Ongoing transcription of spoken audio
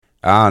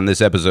On this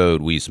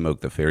episode, we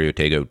smoke the Ferio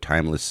Tego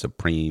Timeless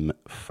Supreme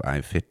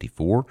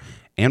 554,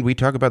 and we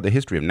talk about the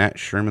history of Nat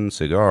Sherman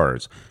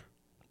cigars.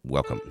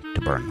 Welcome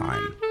to Burn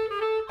Line.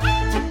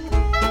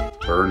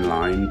 Burn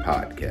Line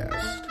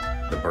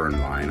Podcast. The burn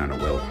line on a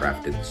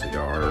well-crafted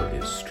cigar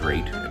is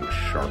straight and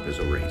sharp as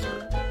a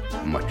razor,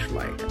 much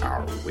like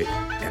our wit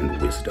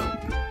and wisdom.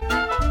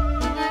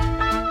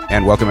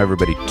 And welcome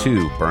everybody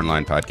to Burn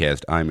Line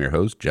Podcast. I'm your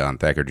host, John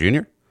Thacker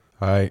Jr.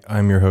 Hi,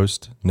 I'm your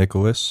host,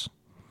 Nicholas.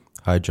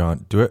 Hi,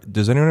 John.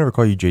 Does anyone ever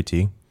call you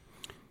JT?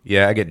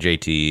 Yeah, I get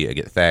JT, I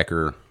get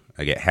Thacker,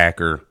 I get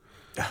Hacker,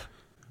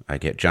 I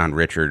get John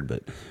Richard,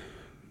 but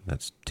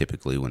that's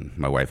typically when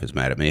my wife is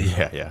mad at me.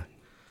 Yeah.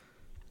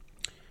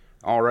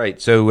 All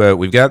right, so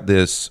we've got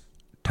this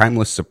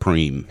Timeless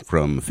Supreme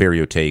from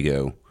Ferio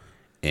Tego,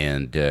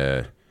 and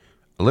a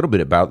little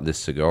bit about this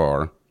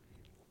cigar.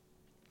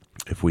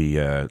 If we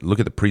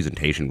look at the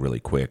presentation really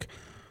quick,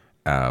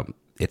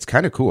 it's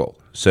kind of cool.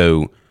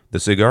 So the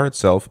cigar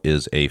itself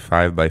is a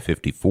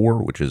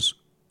 5x54, which is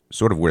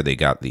sort of where they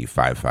got the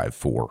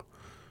 554,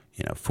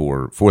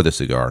 for the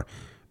cigar,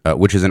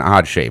 which is an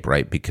odd shape,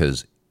 right?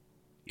 Because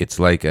it's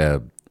like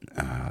a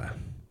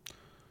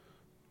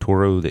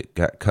Toro that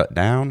got cut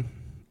down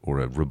or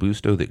a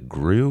Robusto that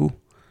grew.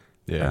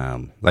 Yeah.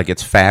 Like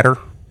it's fatter.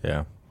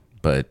 Yeah.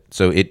 But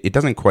so it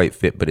doesn't quite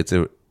fit, but it's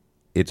a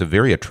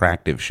very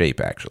attractive shape,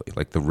 actually.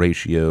 Like the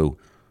ratio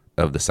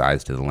of the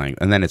size to the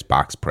length. And then it's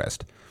box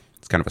pressed.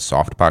 It's kind of a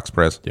soft box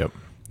press. Yep.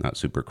 Not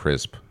super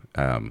crisp.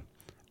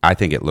 I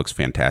think it looks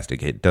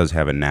fantastic. It does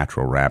have a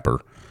natural wrapper.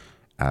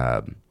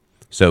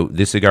 So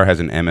this cigar has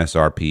an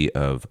MSRP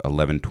of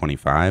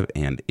 $11.25,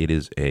 and it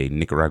is a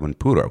Nicaraguan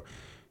puro.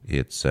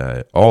 It's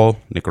all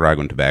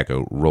Nicaraguan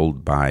tobacco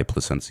rolled by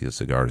Plasencia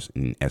Cigars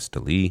in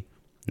Esteli,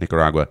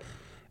 Nicaragua,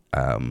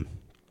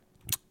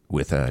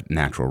 with a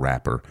natural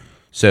wrapper.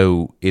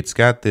 So it's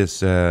got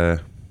this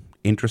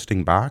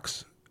interesting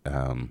box.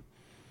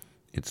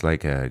 It's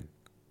like a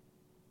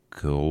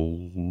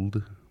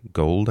gold,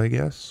 I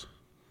guess.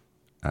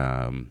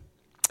 And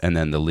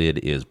then the lid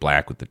is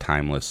black with the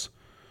timeless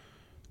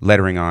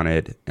lettering on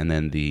it. And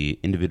then the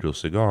individual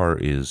cigar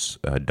is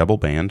a double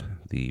band.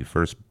 The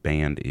first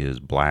band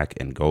is black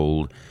and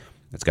gold.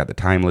 It's got the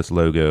timeless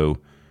logo.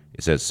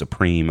 It says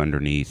Supreme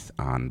underneath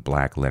on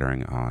black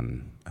lettering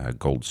on a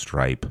gold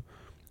stripe.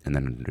 And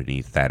then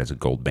underneath that is a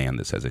gold band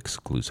that says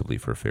exclusively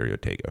for Ferio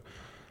Tego.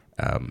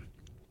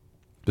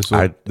 This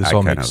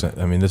all makes sense.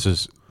 I mean, this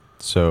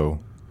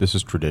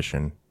is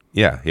tradition.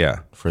 Yeah.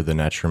 For the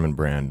Nat Sherman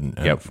brand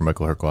and Yep. for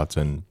Michael Herklot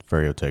and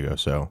Ferio Tego.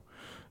 So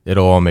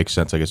it'll all make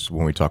sense, I guess,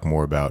 when we talk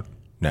more about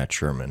Nat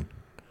Sherman.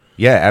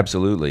 Yeah,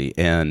 absolutely.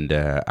 And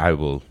I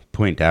will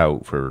point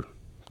out for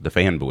the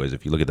fanboys,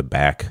 if you look at the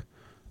back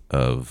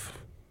of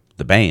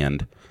the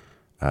band,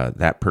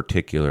 that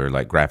particular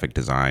graphic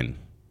design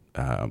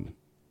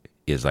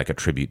is like a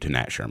tribute to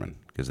Nat Sherman,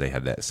 because they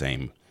had that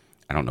same,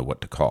 I don't know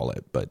what to call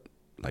it, but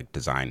like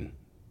design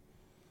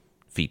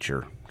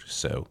feature.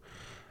 So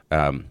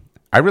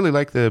I really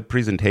like the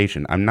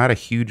presentation. I'm not a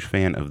huge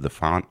fan of the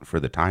font for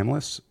the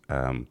timeless.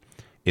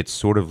 It's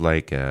sort of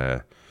like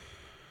who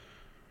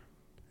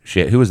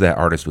was that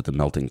artist with the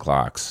melting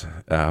clocks?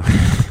 It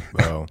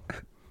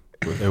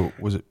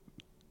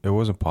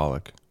wasn't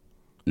Pollock.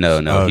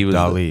 No, he was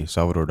Dali,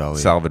 Salvador Dali.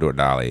 Salvador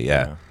Dali,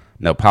 yeah.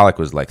 No, Pollock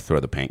was like throw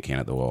the paint can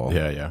at the wall.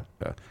 Yeah. Yeah,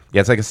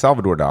 it's like a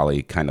Salvador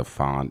Dali kind of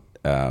font,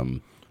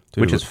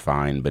 which is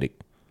fine, but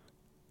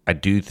I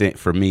do think,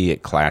 for me,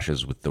 it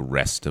clashes with the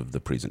rest of the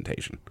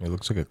presentation. It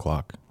looks like a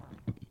clock.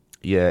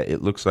 Yeah,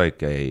 it looks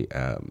like a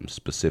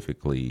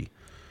specifically,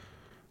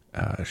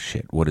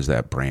 what is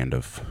that brand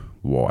of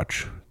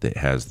watch that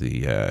has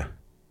the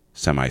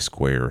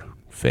semi-square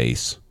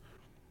face?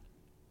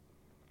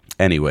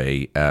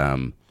 Anyway,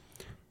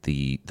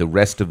 the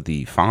rest of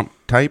the font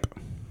type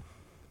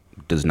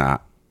does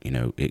not,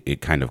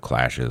 it kind of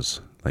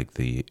clashes. Like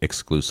the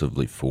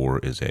exclusively for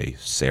is a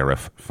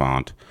serif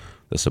font.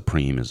 The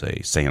Supreme is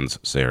a sans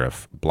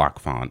serif block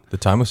font. The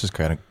timeless is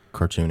kind of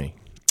cartoony.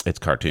 It's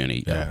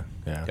cartoony. Yeah.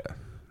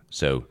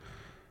 So,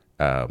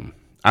 I'm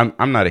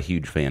not a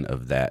huge fan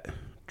of that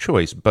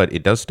choice, but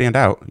it does stand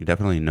out. You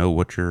definitely know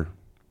what you're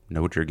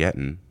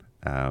getting,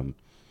 and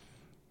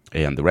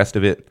the rest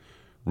of it,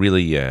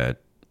 really, I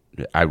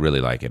really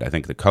like it. I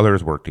think the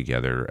colors work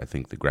together. I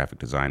think the graphic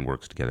design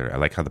works together. I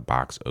like how the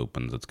box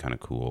opens. It's kind of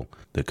cool.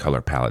 The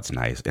color palette's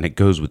nice, and it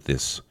goes with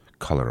this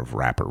color of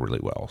wrapper really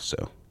well.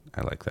 So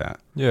I like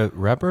that. Yeah,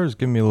 wrapper is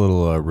giving me a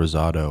little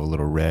rosado, a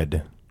little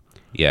red,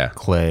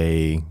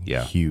 clay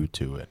hue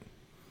to it.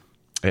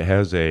 It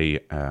has a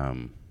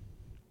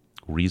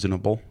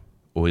reasonable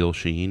oil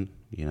sheen.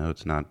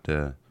 It's not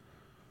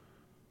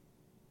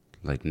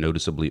like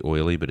noticeably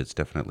oily, but it's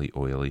definitely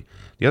oily.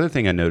 The other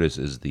thing I notice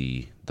is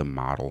the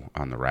model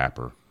on the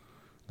wrapper,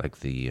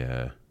 like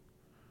the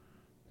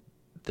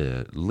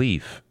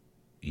leaf.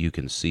 You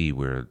can see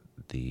where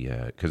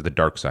because the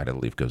dark side of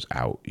the leaf goes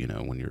out.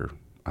 When you're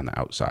on the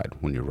outside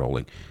when you're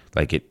rolling,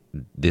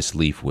 this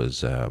leaf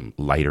was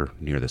lighter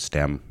near the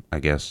stem, I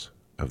guess,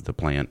 of the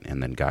plant,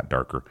 and then got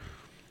darker.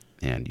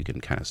 and you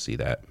can kind of see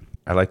that.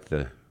 I like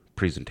the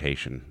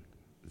presentation.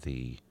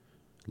 The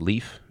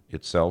leaf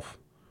itself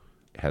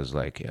has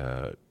like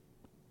a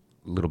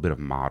little bit of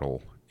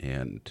mottle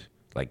and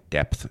like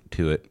depth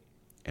to it,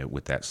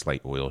 with that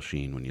slight oil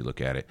sheen when you look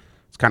at it.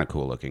 It's kind of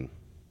cool looking.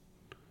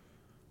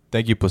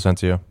 Thank you,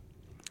 Placencia.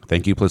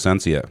 Thank you,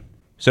 Placencia.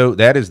 So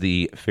that is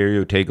the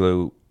Ferio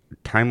Tego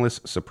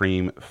Timeless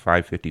Supreme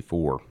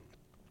 554.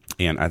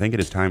 And I think it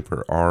is time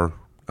for our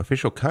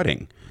official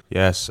cutting.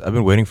 Yes, I've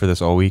been waiting for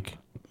this all week.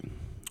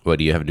 What,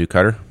 do you have a new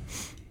cutter?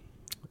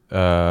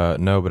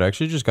 No, but I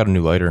actually just got a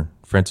new lighter.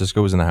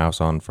 Francisco was in the house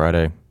on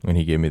Friday, and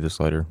he gave me this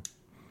lighter.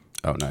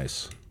 Oh,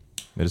 nice.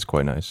 It is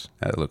quite nice.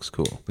 That looks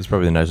cool. It's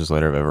probably the nicest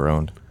lighter I've ever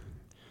owned.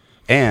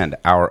 And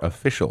our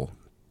official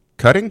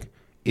cutting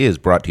is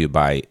brought to you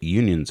by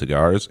Union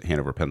Cigars,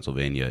 Hanover,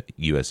 Pennsylvania,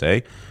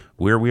 USA,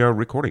 where we are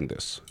recording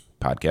this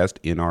podcast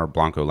in our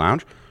Blanco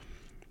lounge.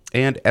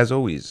 And as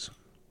always,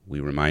 we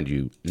remind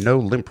you, no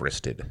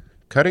limp-wristed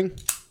cutting.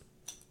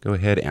 Go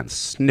ahead and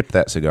snip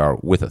that cigar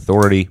with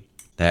authority.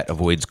 That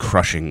avoids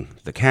crushing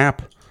the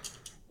cap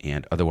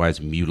and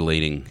otherwise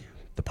mutilating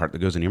the part that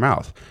goes in your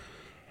mouth.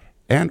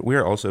 And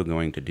we're also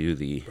going to do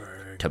the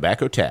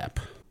tobacco tap.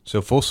 So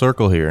full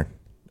circle here.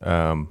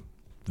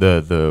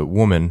 The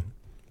woman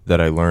that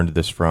I learned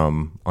this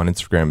from on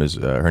Instagram is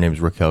her name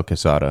is Raquel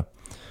Quesada,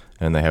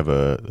 and they have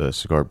a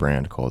cigar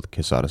brand called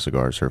Quesada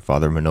Cigars. Her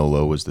father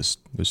Manolo was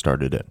who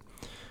started it.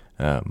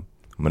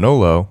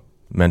 Manolo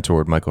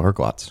mentored Michael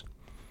Herklot.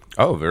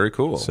 Oh, very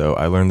cool. So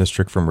I learned this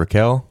trick from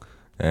Raquel,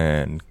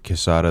 and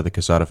Quesada, the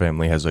Quesada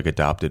family has like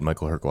adopted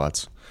Michael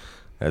Herklot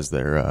as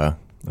their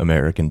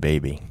American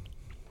baby.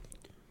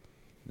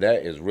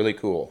 That is really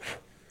cool.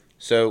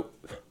 So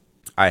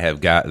I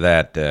have got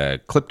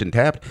that clipped and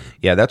tapped.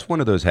 Yeah, that's one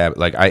of those habits.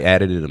 Like, I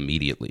added it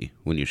immediately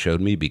when you showed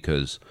me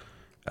because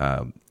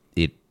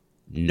it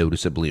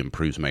noticeably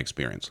improves my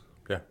experience.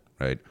 Yeah.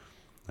 Right?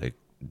 Like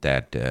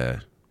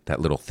that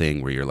little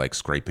thing where you're like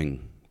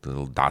scraping the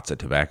little dots of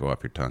tobacco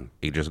off your tongue.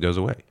 It just goes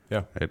away.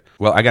 Yeah. Right?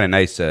 Well, I got a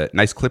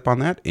nice clip on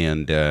that,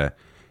 and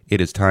it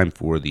is time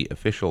for the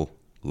official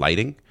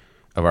lighting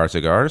of our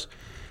cigars.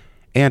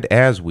 And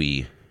as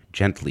we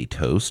gently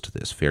toast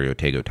this Ferio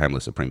Tego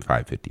Timeless Supreme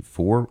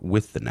 554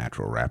 with the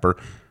natural wrapper,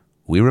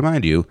 we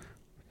remind you,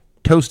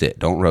 toast it,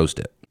 don't roast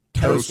it.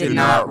 Toasted,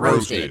 not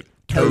roasted.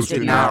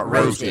 Toasted, not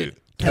roasted.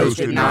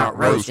 Toasted, not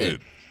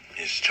roasted.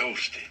 It's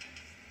toasted.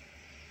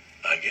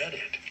 I get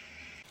it.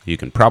 You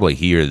can probably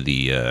hear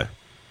the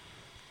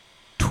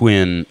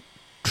twin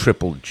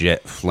triple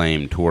jet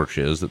flame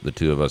torches that the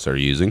two of us are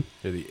using.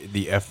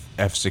 The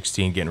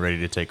F-16 getting ready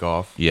to take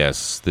off.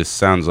 Yes, this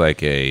sounds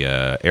like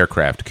a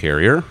aircraft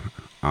carrier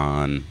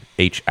on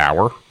H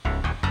hour.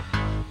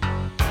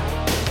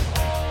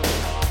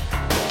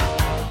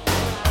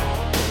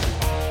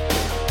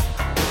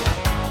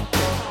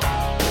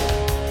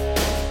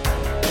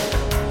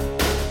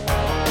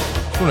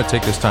 I want to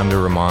take this time to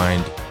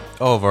remind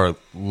all of our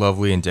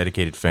lovely and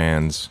dedicated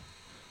fans,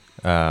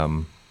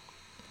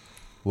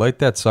 light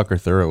that sucker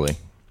thoroughly.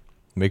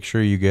 Make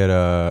sure you get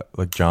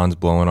like John's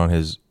blowing on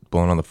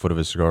the foot of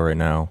his cigar right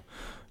now,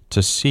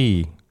 to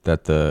see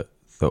that the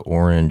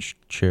orange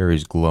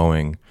cherry's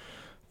glowing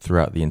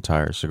throughout the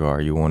entire cigar.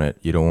 You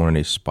don't want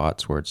any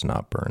spots where it's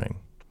not burning.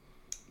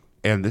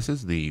 And this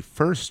is the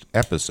first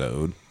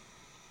episode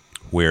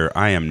where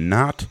I am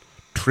not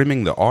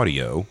trimming the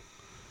audio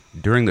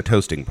during the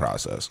toasting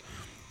process.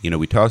 You know,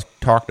 we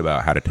talked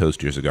about how to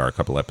toast your cigar a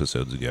couple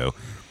episodes ago,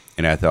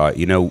 and I thought,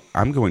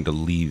 I'm going to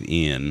leave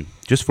in,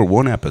 just for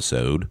one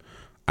episode,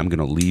 I'm going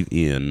to leave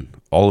in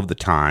all of the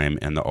time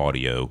and the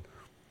audio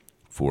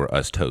for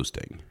us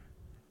toasting.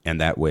 And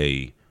that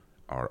way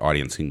our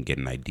audience can get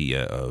an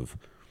idea of,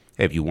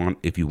 hey, if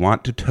you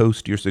want to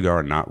toast your cigar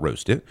and not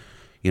roast it,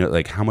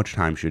 like how much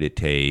time should it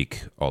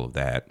take, all of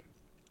that.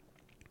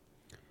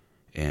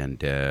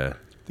 And I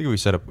think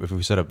if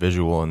we set up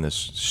visual in this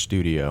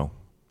studio,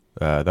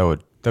 that'd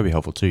be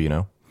helpful too,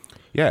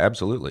 Yeah,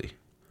 absolutely.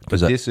 But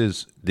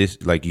this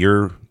like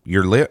you're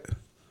lit,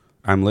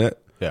 I'm lit.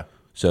 Yeah.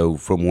 So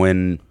from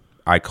when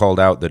I called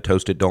out the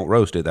toast it, don't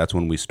roast it, that's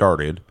when we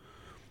started.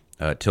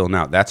 Till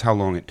now, that's how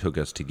long it took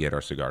us to get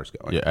our cigars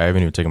going. Yeah, I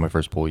haven't even taken my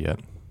first pull yet.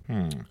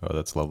 Oh,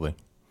 that's lovely.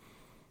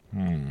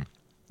 That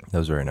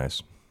was very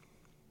nice.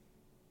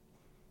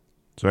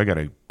 So I got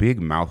a big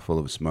mouthful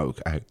of smoke.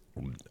 I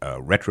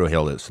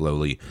retrohaled it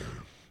slowly.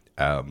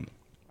 I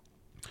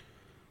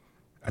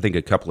think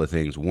a couple of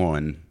things.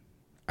 One,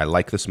 I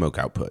like the smoke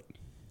output.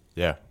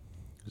 Yeah.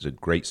 It's a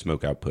great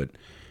smoke output.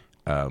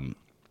 I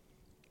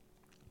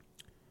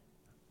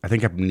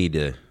think I need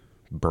to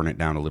burn it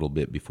down a little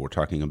bit before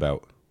talking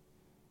about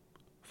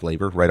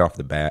flavor. Right off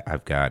the bat,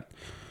 I've got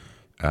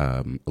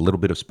a little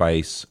bit of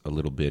spice, a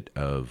little bit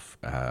of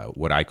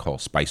what I call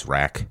spice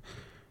rack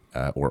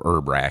or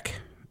herb rack.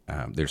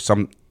 There's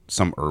some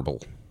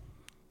herbal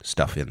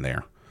stuff in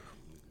there,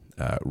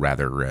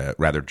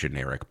 rather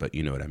generic, but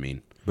you know what I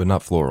mean. But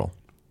not floral.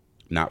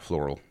 Not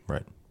floral.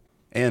 Right.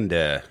 And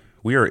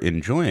we are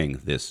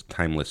enjoying this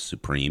Timeless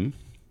Supreme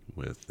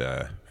with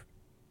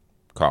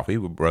coffee.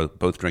 We're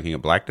both drinking a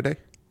black today.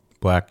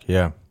 Black,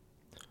 yeah.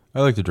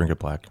 I like to drink it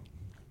black.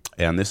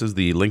 And this is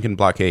the Lincoln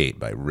Blockade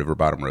by River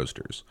Bottom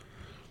Roasters.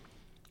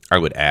 I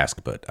would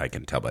ask, but I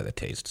can tell by the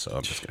taste, so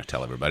I'm just going to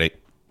tell everybody.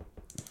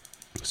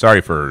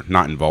 Sorry for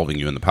not involving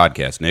you in the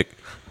podcast, Nick.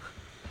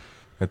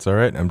 That's all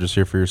right. I'm just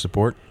here for your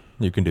support.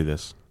 You can do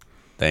this.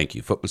 Thank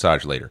you. Foot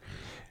massage later.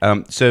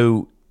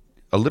 So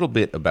a little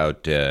bit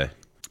about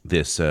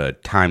this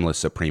Timeless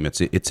Supreme.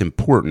 It's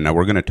important. Now,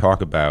 we're going to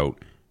talk about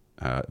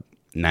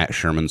Nat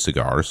Sherman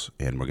cigars,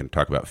 and we're going to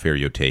talk about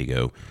Ferio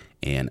Tego.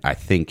 And I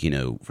think,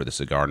 for the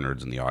cigar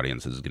nerds in the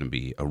audience, this is going to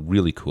be a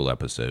really cool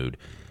episode.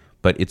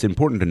 But it's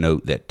important to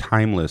note that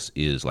Timeless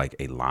is like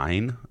a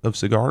line of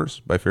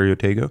cigars by Ferio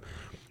Tego,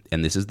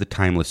 and this is the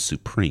Timeless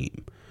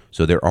Supreme.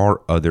 So there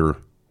are other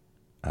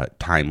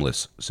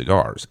Timeless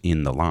cigars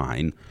in the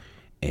line,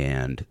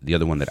 and the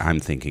other one that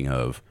I'm thinking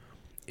of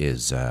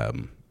is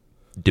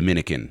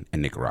Dominican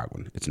and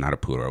Nicaraguan. It's not a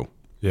puro.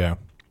 Yeah.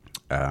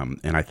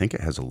 And I think it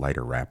has a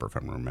lighter wrapper, if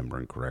I'm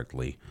remembering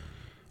correctly.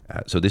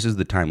 So this is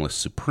the Timeless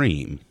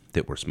Supreme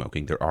that we're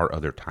smoking. There are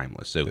other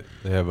Timeless. So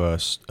they have a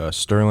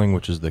Sterling,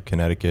 which is the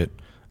Connecticut,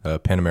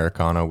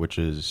 Panamericana, which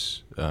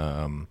is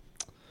I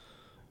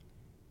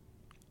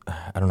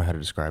don't know how to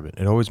describe it.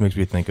 It always makes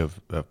me think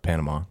of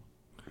Panama.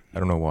 I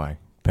don't know why.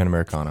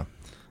 Panamericana.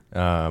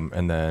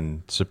 And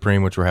then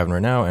Supreme, which we're having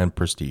right now, and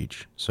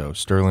Prestige. So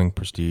Sterling,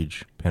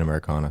 Prestige,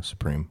 Panamericana,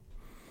 Supreme.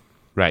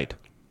 Right.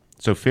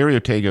 So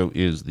Ferio Tego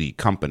is the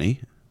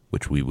company,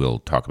 which we will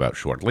talk about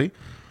shortly.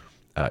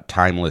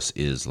 Timeless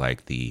is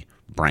like the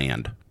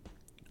brand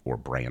or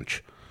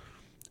branch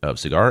of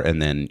cigar,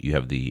 and then you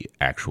have the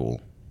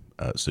actual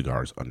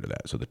cigars under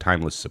that. So the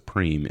Timeless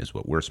Supreme is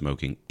what we're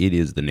smoking. It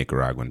is the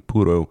Nicaraguan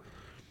puro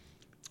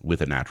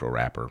with a natural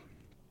wrapper.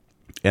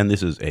 And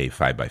this is a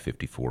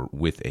 5x54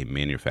 with a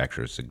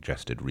manufacturer's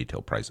suggested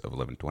retail price of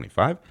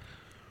 $11.25.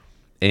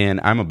 And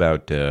I'm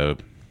about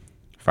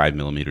 5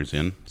 millimeters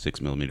in,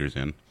 6 millimeters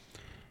in.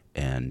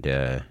 And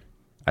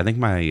I think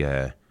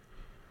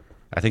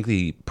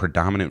the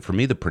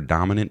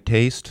predominant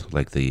taste,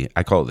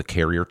 I call it the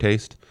carrier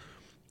taste,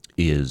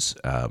 is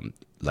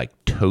like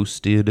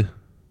toasted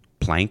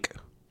plank.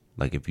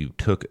 Like if you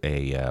took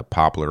a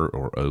poplar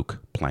or oak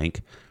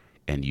plank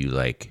and you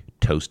like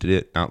toasted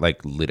it, not like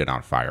lit it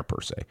on fire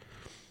per se,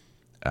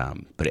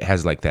 but it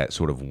has like that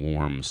sort of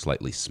warm,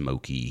 slightly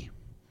smoky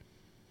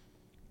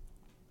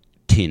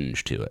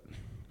tinge to it.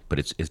 But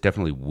it's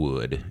definitely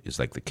wood is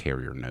like the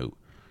carrier note,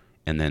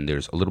 and then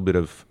there's a little bit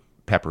of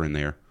pepper in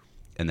there,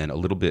 and then a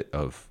little bit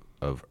of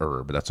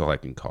herb. That's all I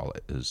can call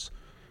it. Is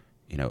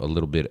a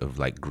little bit of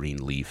like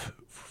green leaf.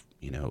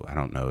 I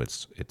don't know.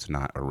 It's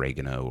not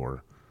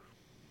oregano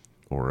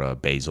or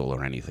basil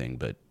or anything,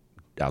 but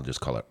I'll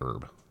just call it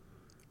herb.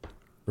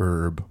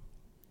 Herb.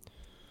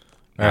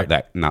 Not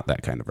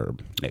that kind of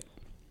herb, Nick.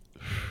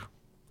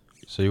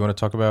 So you want to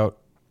talk about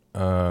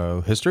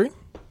history?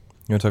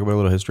 You want to talk about a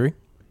little history?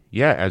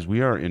 Yeah, as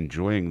we are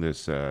enjoying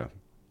this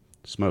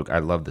smoke, I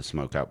love the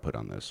smoke output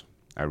on this.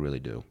 I really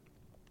do.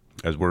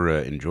 As we're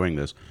enjoying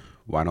this,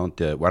 why don't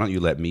you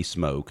let me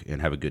smoke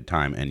and have a good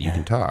time, and you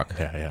can talk?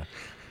 Yeah.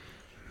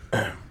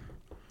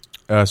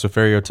 So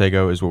Ferio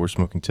Tego is what we're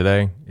smoking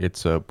today.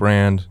 It's a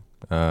brand.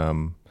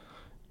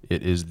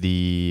 It is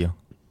the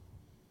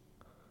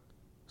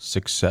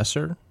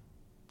successor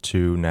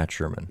to Nat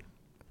Sherman.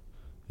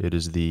 It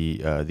is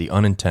the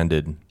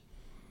unintended.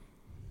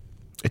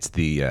 It's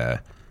the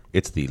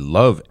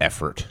love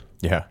effort.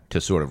 Yeah.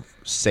 To sort of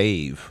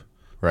save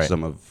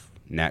some of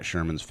Nat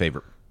Sherman's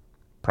favorite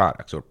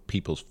products or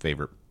people's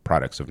favorite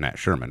products of Nat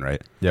Sherman,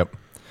 right? Yep.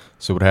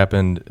 So what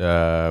happened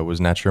was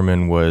Nat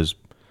Sherman was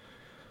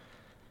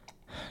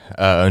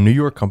a New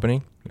York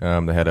company.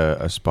 They had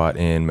a spot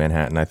in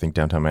Manhattan, I think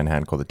downtown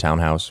Manhattan, called the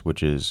Townhouse,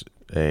 which is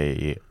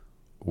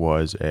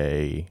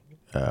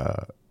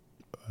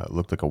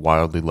looked like a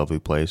wildly lovely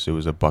place. It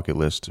was a bucket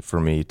list for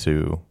me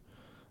to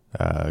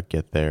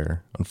get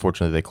there.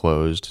 Unfortunately, they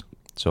closed,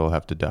 so I'll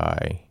have to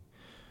die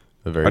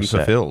a very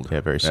unfulfilled.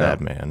 Very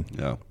sad man.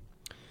 Yeah.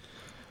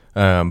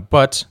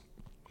 But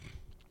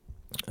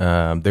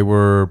they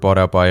were bought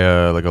out by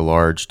a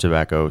large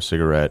tobacco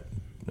cigarette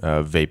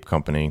vape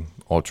company,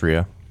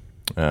 Altria.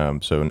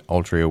 So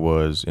Altria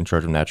was in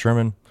charge of Nat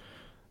Sherman.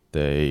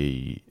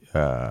 They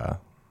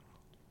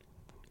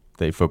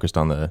focused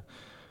on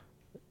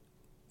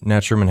Nat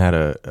Sherman had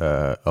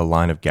a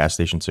line of gas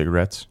station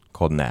cigarettes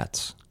called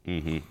Nats,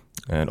 and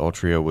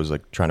Altria was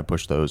like trying to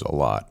push those a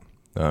lot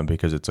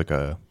because it's like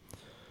a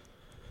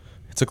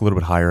little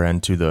bit higher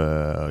end to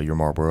your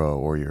Marlboro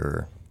or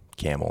your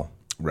Camel.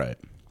 Right.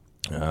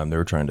 They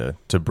were trying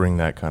to bring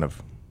that kind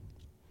of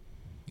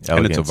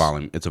elegance.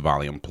 And it's a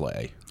volume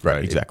play.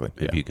 Right, exactly.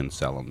 If you can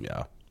sell them,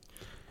 yeah.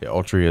 Yeah,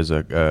 Altria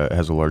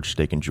has a large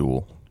stake in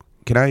Juul.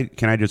 Can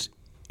I just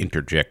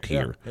interject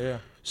here? Yeah.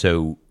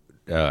 So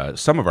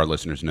some of our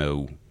listeners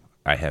know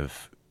I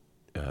have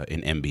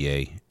an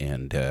MBA,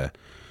 and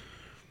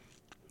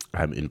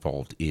I'm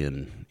involved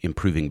in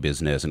improving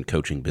business and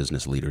coaching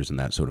business leaders and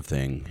that sort of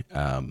thing.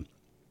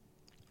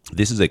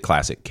 This is a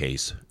classic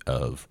case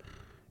of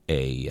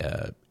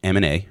a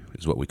M&A,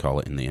 is what we call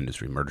it in the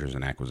industry, mergers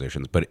and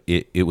acquisitions. But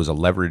it was a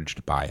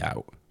leveraged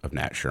buyout of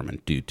Nat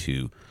Sherman due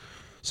to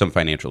some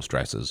financial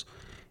stresses.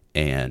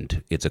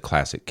 And it's a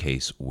classic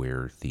case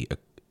where the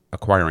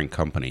acquiring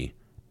company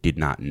did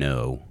not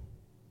know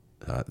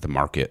the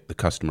market, the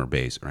customer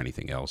base, or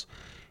anything else.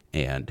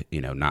 And,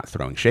 not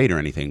throwing shade or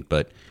anything,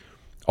 but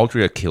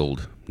Altria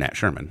killed Nat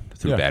Sherman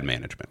through bad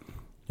management.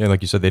 Yeah,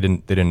 like you said, they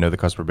didn't know the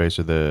customer base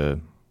or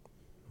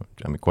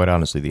quite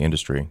honestly, the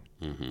industry,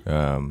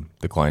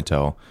 the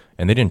clientele,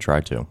 and they didn't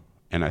try to.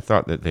 And I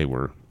thought that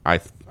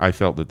I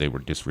felt that they were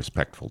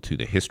disrespectful to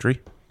the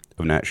history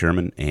of Nat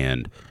Sherman,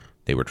 and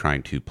they were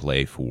trying to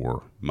play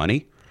for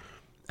money.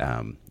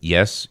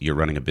 Yes, you're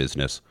running a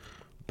business,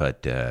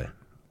 but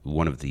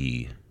one of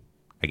the,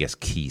 I guess,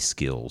 key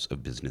skills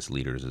of business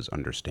leaders is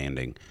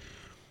understanding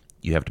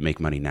you have to make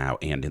money now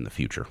and in the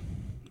future,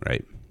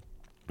 right?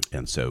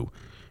 And so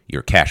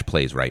your cash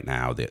plays right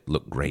now that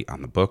look great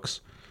on the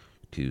books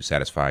to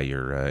satisfy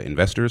your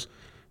investors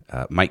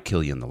might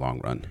kill you in the long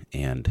run.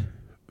 And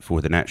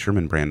for the Nat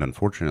Sherman brand,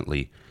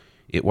 unfortunately,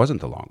 it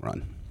wasn't the long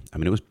run. I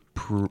mean, it was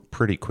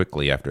pretty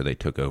quickly after they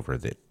took over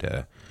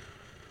that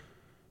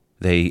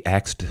they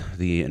axed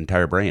the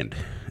entire brand.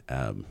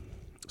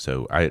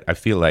 So I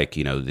feel like,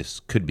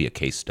 this could be a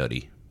case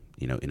study,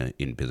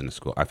 in business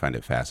school. I find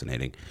it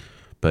fascinating.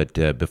 But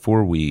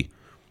before we,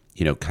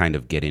 kind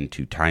of get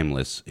into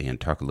Timeless and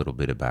talk a little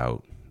bit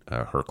about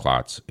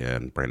Herklot's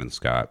and Brandon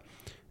Scott,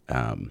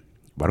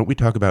 why don't we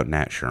talk about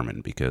Nat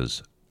Sherman?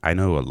 Because I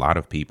know a lot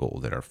of people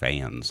that are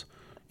fans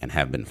and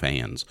have been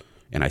fans,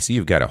 and I see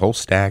you've got a whole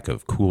stack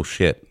of cool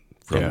shit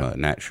from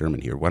Nat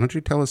Sherman here. Why don't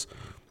you tell us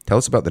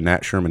about the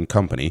Nat Sherman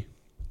Company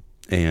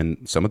and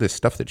some of this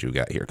stuff that you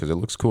got here, because it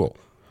looks cool.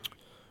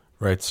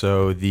 Right.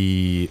 So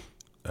the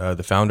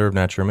founder of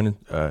Nat Sherman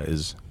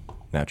is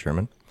Nat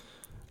Sherman.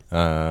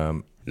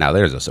 Now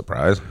there's a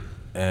surprise.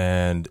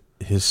 And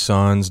his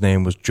son's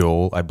name was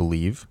Joel, I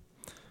believe.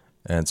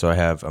 And so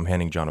I'm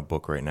handing John a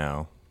book right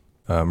now,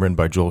 written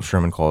by Joel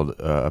Sherman called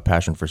A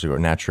Passion for Cigars.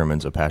 Nat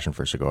Sherman's A Passion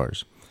for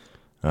Cigars.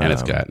 And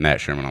it's got Nat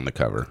Sherman on the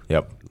cover.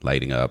 Yep.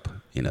 Lighting up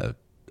in a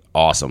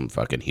awesome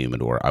fucking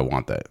humidor. I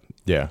want that.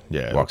 Yeah.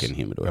 Walk-in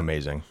humidor.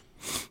 Amazing.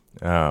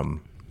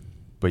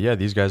 But yeah,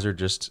 these guys are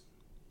just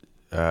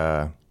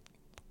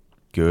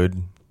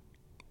good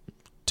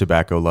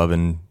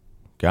tobacco-loving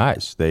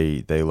guys.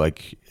 They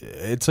like,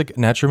 it's like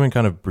Nat Sherman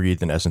kind of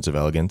breathed an essence of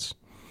elegance.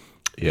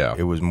 Yeah.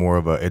 It was more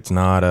of it's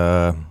not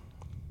an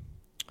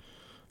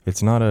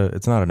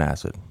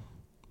acid.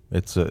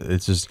 It's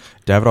just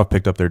Davidoff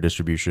picked up their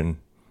distribution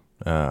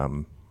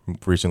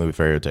recently with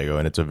Ferio Tego,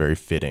 and it's a very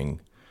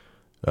fitting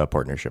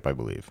partnership, I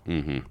believe.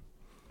 Mm-hmm.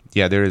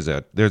 Yeah, there's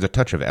a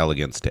touch of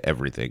elegance to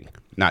everything,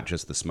 not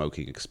just the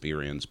smoking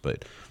experience,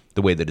 but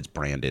the way that it's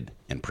branded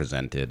and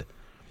presented,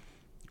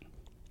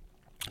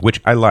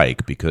 which I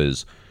like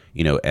because,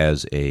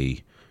 as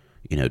a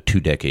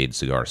 2-decade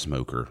cigar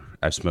smoker,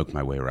 I've smoked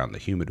my way around the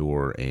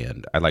humidor,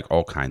 and I like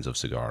all kinds of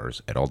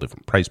cigars at all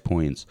different price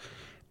points.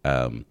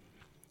 But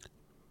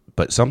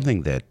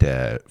something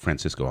that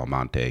Francisco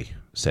Almonte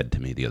said to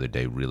me the other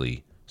day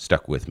really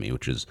stuck with me,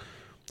 which is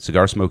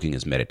cigar smoking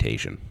is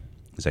meditation.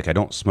 It's like I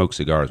don't smoke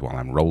cigars while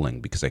I'm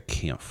rolling because I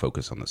can't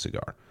focus on the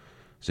cigar.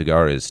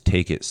 Cigar is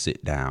take it,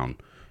 sit down,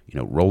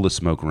 roll the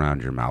smoke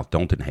around your mouth,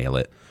 don't inhale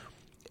it,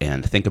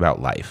 and think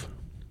about life.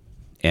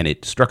 And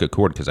it struck a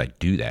chord because I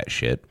do that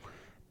shit.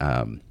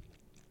 And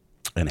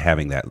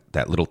having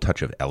that little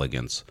touch of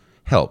elegance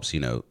helps,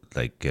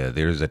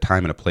 there's a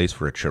time and a place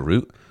for a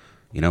cheroot,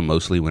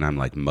 mostly when I'm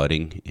like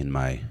mudding in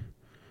my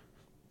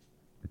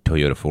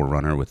Toyota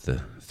 4Runner with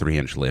the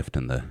 3-inch lift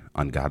and the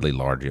ungodly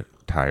large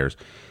tires,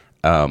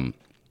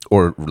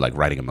 or like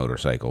riding a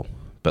motorcycle.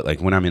 But like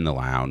when I'm in the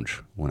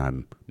lounge, when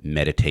I'm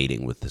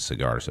meditating with the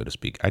cigar, so to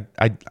speak,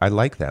 I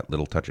like that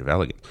little touch of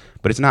elegance,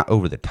 but it's not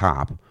over the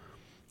top.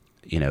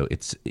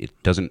 It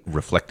doesn't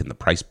reflect in the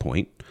price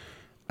point.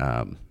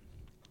 And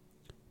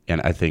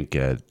I think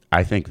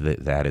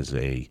that is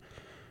a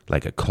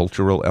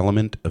cultural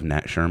element of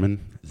Nat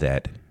Sherman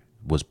that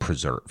was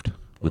preserved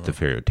with the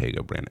Ferio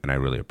Tego brand, and I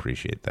really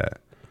appreciate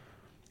that.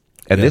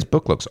 And this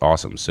book looks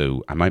awesome,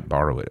 so I might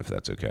borrow it if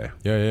that's okay.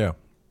 Yeah.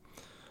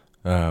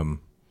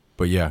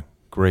 But yeah,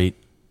 great.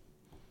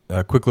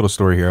 Quick little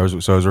story here. I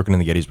was working in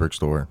the Gettysburg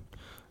store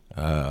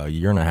a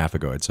year and a half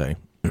ago, I'd say,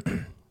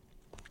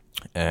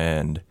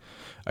 and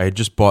I had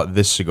just bought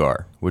this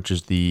cigar, which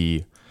is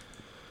the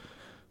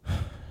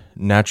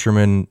Nat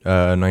Sherman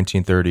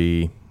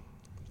 1930,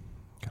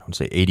 I would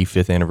say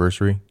 85th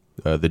anniversary,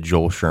 the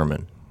Joel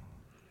Sherman.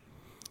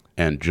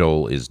 And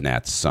Joel is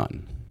Nat's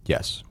son.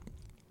 Yes.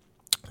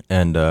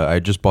 And I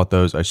just bought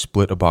those. I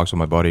split a box with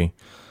my buddy.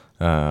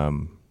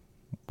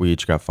 We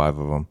each got 5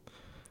 of them.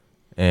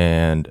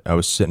 And I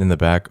was sitting in the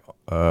back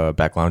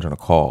lounge on a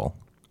call,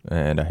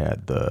 and I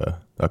had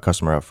a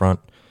customer out front,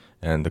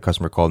 and the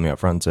customer called me out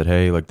front and said,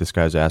 "Hey, this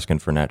guy's asking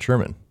for Nat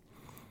Sherman."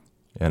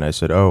 And I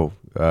said, "Oh,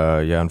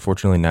 yeah,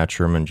 unfortunately Nat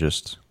Sherman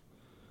just,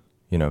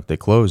 they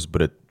closed,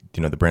 but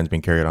the brand's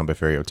being carried on by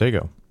Ferio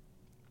Tego."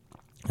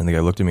 And the guy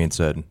looked at me and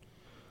said,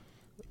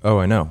 "Oh,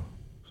 I know."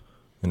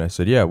 And I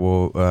said, "Yeah,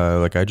 well,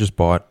 like I just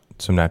bought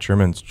some Nat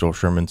Sherman's, Joel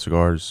Sherman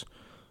cigars.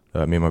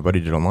 Me and my buddy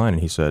did online."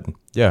 And he said,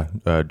 "Yeah,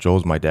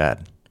 Joel's my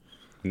dad."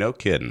 No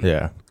kidding.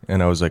 Yeah.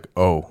 And I was like,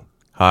 "Oh,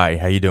 hi,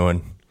 how you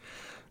doing?"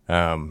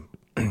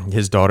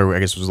 His daughter, I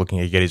guess, was looking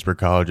at Gettysburg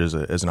College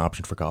as an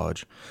option for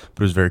college,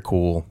 but it was very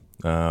cool.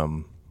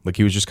 Like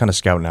he was just kind of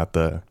scouting out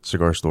the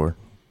cigar store,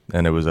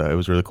 and it was a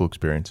really cool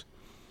experience.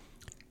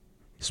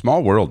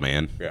 Small world,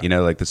 man. Yeah. You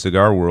know, like the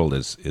cigar world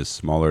is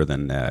smaller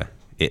than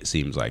it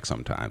seems like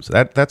sometimes.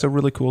 That's a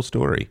really cool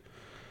story.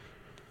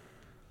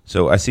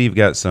 So I see you've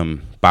got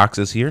some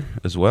boxes here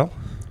as well.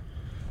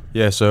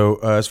 Yeah, so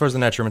as far as the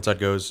Nat Sherman side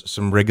goes,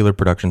 some regular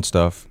production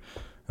stuff.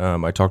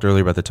 I talked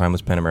earlier about the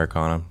Timeless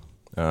Panamericana.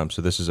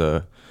 So this is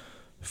a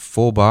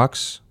full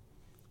box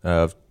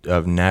of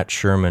Nat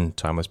Sherman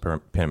Timeless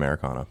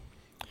Panamericana.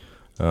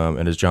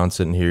 And as John's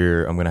sitting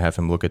here, I'm going to have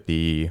him look at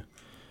the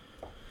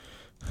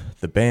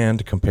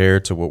band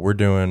compared to what we're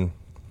doing.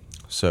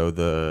 So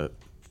the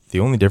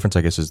only difference,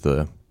 I guess, is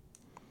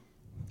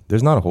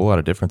there's not a whole lot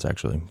of difference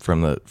actually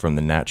from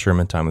the Nat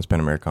Sherman Timeless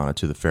Panamericana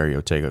to the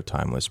Ferio Tego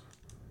Timeless.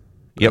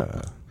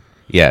 Yep.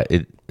 Yeah,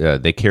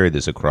 they carried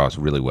this across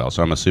really well.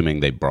 So I'm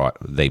assuming they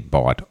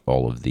bought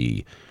all of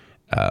the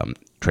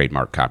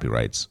trademark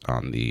copyrights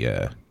on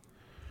the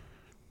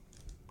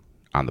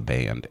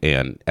band,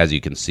 and as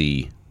you can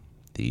see,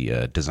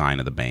 the design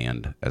of the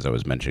band, as I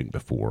was mentioning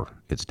before,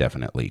 it's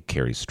definitely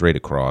carries straight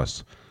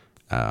across.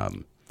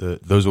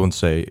 Those ones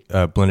say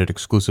blended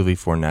exclusively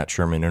for Nat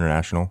Sherman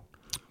International.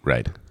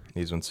 Right.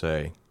 These ones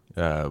say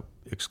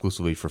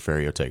exclusively for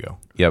Ferio Tego.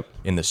 Yep.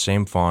 In the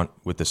same font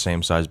with the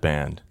same size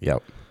band.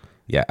 Yep.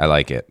 Yeah, I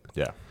like it.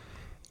 Yeah.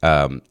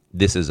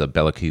 This is a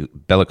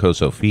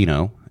Bellicoso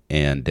Fino,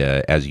 and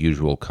as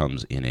usual,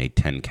 comes in a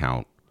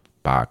 10-count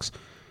box.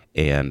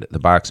 And the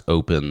box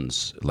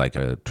opens like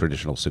a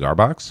traditional cigar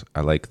box.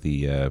 I like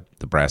the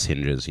brass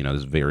hinges. You know,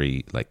 this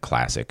very like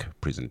classic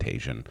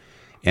presentation,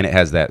 and it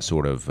has that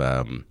sort of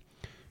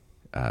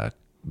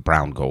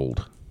brown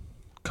gold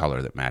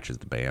color that matches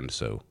the band.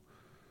 So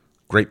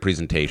great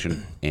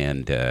presentation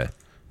and a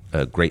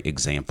great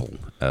example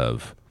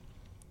of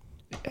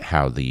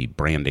how the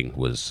branding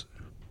was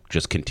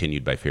just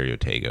continued by Ferio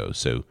Tego.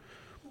 So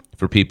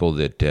for people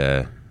that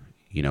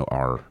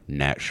are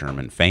Nat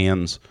Sherman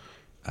fans.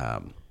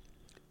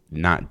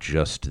 Not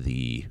just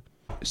the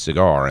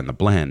cigar and the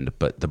blend,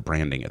 but the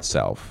branding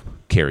itself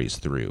carries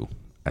through,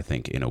 I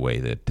think, in a way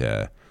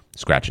that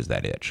scratches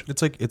that itch.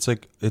 It's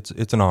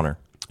an honor.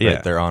 Yeah.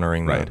 Right? They're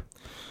honoring Right. that.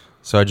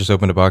 So I just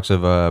opened a box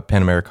of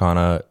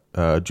Panamericana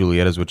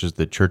Julietta's, which is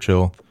the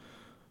Churchill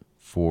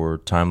for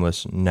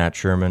Timeless Nat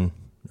Sherman.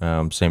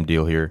 Same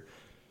deal here.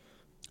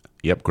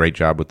 Yep, great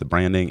job with the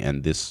branding,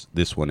 and this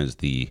one is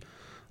the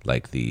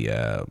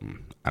beigeish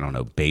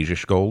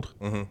gold.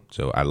 Mm-hmm.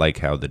 So I like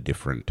how the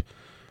different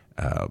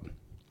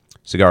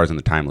cigars in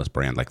the Timeless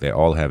brand, like they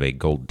all have a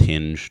gold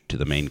tinge to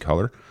the main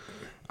color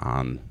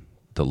on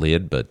the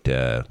lid, but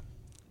it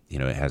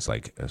has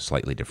like a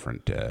slightly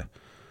different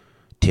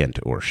tint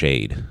or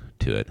shade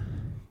to it.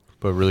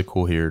 But really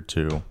cool here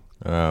too.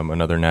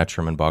 Another Nat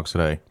Sherman box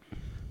that I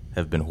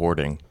have been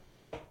hoarding.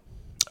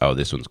 Oh,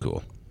 this one's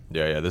cool.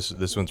 Yeah.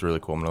 This one's really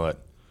cool. I'm gonna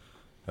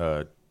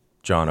let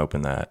John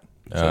open that.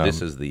 So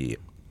this is the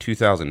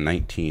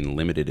 2019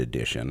 limited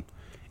edition,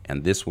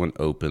 and this one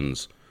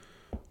opens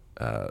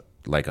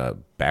like a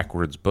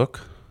backwards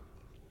book.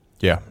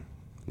 Yeah.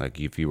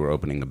 Like if you were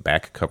opening the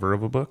back cover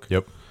of a book.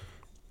 Yep.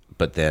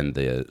 But then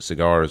the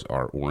cigars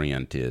are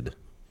oriented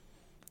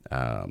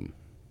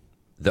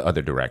the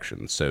other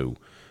direction. So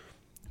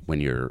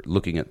when you're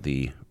looking at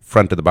the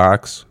front of the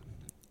box,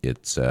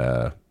 it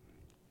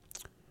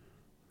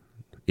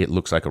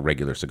looks like a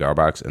regular cigar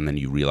box, and then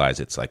you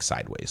realize it's like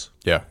sideways.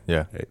 Yeah.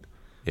 Right?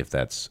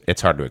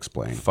 It's hard to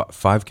explain.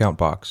 5-count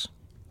box.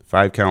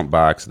 5-count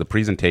box. The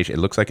presentation, it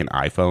looks like an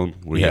iPhone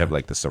where you Yeah. have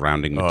like the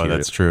surrounding material. Oh,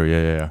 that's true.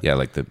 Yeah. Yeah,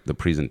 like the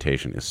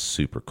presentation is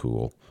super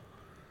cool.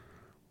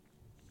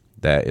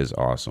 That is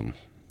awesome.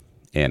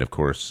 And of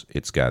course,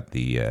 it's got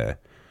the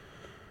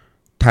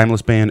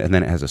Timeless band, and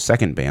then it has a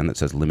second band that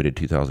says Limited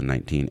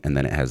 2019, and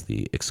then it has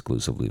the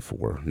exclusively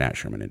for Nat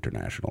Sherman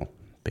International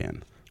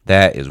band.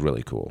 That is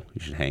really cool.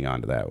 You should hang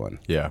on to that one.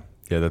 Yeah.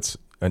 That's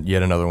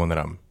yet another one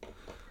that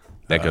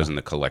That goes in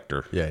the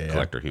collector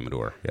Yeah.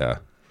 humidor. Yeah.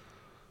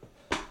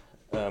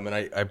 And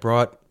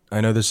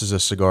I know this is a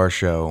cigar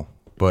show,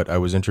 but I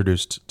was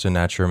introduced to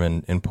Nat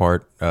Sherman in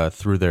part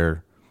through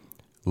their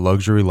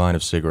luxury line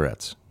of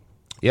cigarettes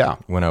Yeah.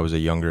 when I was a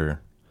younger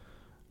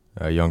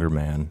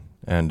man.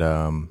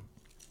 And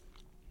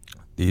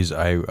these,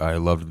 I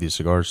loved these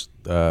cigars.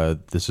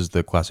 This is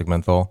the classic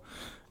menthol.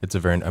 This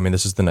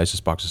is the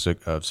nicest box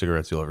of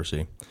cigarettes you'll ever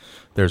see.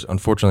 There's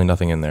unfortunately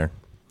nothing in there.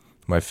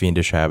 My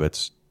fiendish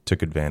habits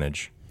took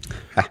advantage.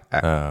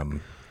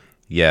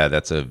 Yeah,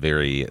 that's a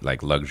very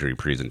like luxury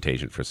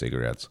presentation for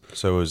cigarettes.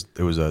 So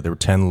there were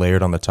 10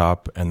 layered on the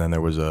top, and then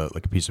there was a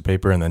piece of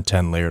paper, and then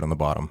 10 layered on the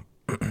bottom.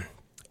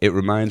 It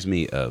reminds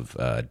me of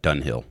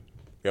Dunhill.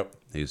 Yep.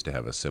 They used to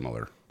have a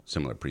similar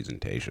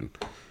presentation.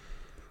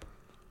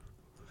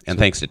 And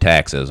thanks to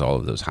taxes, all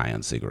of those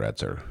high-end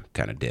cigarettes are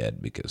kind of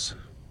dead because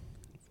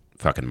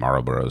fucking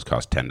Marlboros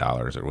cost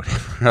 $10 or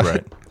whatever.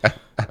 Right.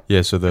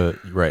 Yeah. So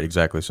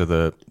exactly. So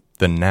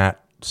the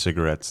Nat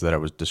cigarettes that I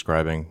was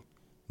describing,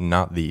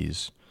 not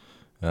these.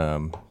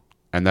 And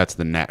that's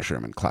the Nat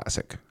Sherman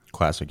Classic.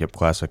 Classic. Yep.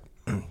 Classic.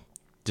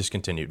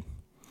 Discontinued.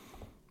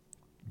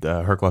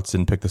 The Herklots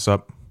didn't pick this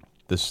up.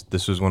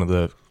 This was one of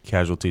the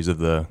casualties of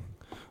the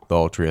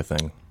Altria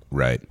thing.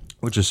 Right.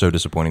 Which is so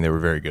disappointing. They were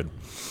very good.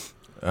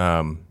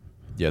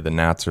 Yeah, the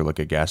Nats are like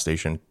a gas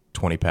station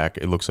 20-pack.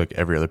 It looks like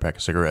every other pack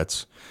of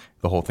cigarettes.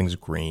 The whole thing's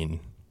green.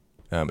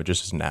 It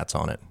just has Nats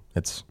on it.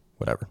 It's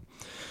whatever.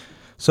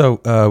 So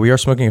we are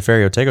smoking a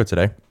Ferio Tego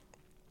today.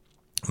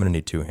 I'm going to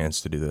need 2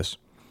 hands to do this.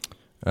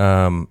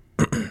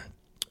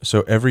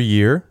 So every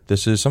year,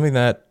 this is something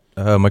that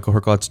Michael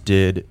Herklot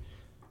did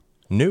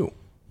new.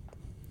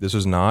 This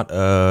is not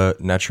a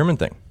Nat Sherman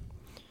thing.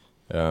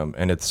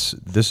 And this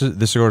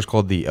cigar is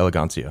called the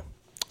Elegancia.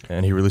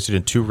 And he released it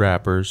in 2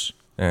 wrappers.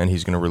 And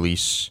he's going to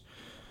release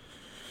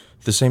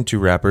the same 2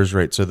 wrappers,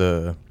 right?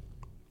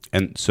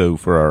 And so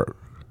for our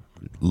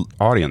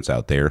audience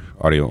out there,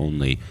 audio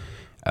only,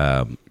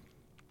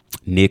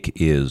 Nick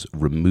is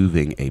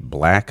removing a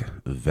black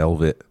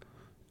velvet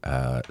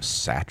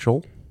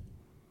satchel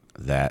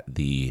that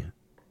the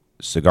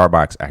cigar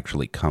box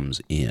actually comes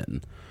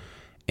in.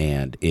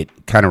 And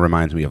it kind of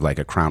reminds me of like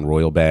a Crown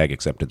Royal bag,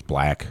 except it's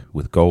black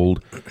with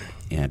gold.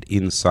 And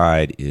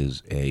inside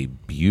is a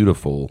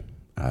beautiful,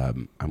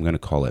 I'm going to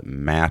call it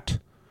matte,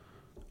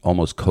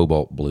 almost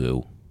cobalt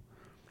blue.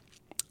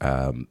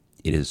 It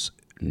is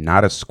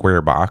not a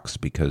square box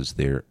because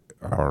there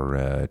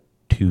are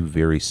 2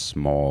 very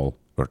small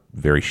or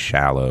very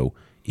shallow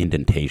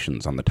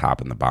indentations on the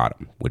top and the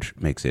bottom, which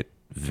makes it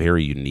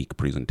very unique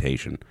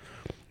presentation.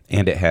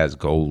 And it has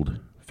gold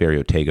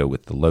Ferio Tego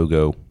with the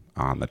logo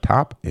on the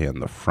top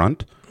and the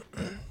front.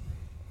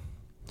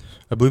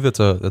 I believe that's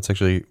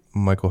actually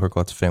Michael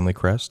Herklot's family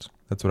crest.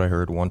 That's what I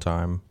heard one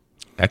time.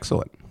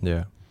 Excellent.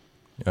 Yeah.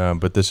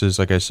 But this is,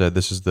 like I said,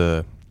 this is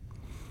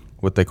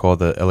what they call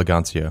the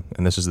Elegancia,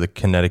 and this is the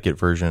Connecticut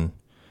version.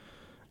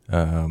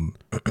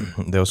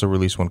 They also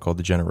released one called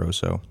the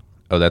Generoso.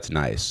 Oh, that's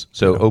nice.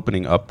 So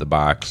opening up the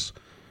box,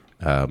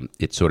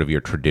 it's sort of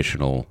your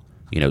traditional,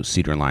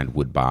 cedar-lined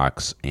wood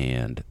box,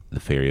 and the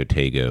Ferio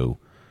Tego,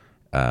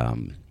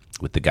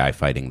 with the guy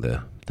fighting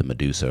the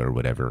Medusa or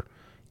whatever,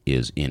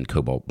 is in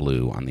cobalt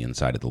blue on the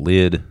inside of the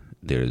lid.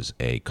 There's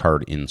a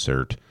card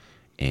insert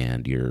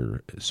and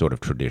your sort of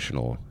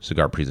traditional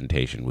cigar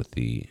presentation with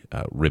the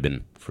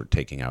ribbon for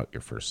taking out your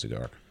first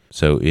cigar.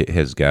 So it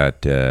has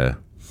got a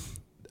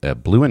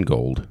blue and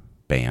gold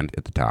band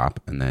at the top,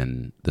 and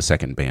then the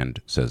second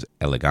band says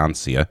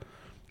Elegancia,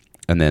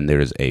 and then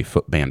there's a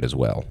foot band as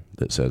well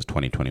that says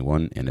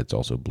 2021, and it's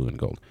also blue and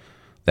gold.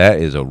 That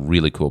is a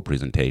really cool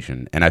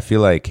presentation, and I feel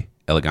like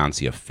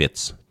Elegancia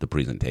fits the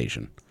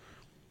presentation.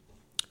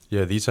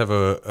 Yeah, these have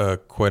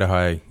a quite a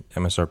high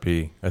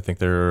MSRP. I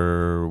think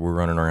we're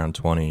running around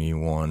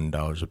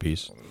 $21 a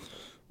piece.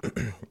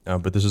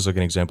 But this is like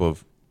an example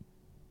of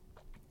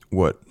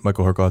what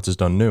Michael Herklot has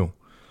done new.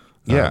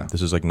 Yeah,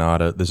 this is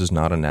not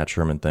a Nat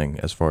Sherman thing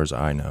as far as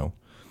I know.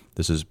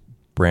 This is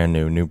brand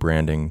new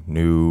branding,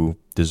 new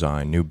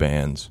design, new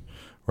bands,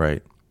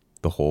 right?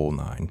 The whole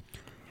 9.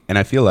 And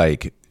I feel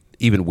like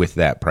even with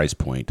that price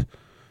point,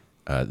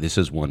 this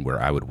is one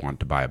where I would want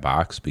to buy a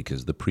box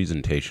because the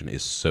presentation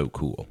is so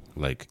cool.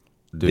 Like,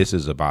 this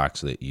is a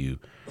box that you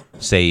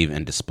save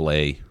and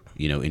display,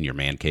 in your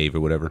man cave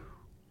or whatever.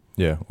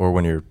 Yeah, or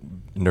when you're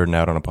nerding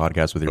out on a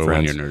podcast with your or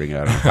friends. When you're nerding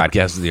out on a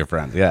podcast with your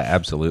friends. Yeah,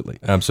 absolutely.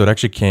 So it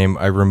actually came,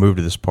 I removed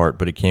this part,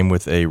 but it came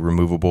with a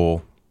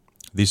removable,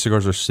 these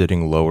cigars are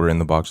sitting lower in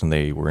the box than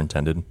they were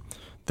intended.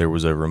 There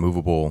was a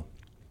removable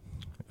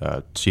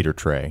cedar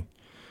tray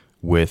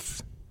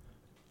with...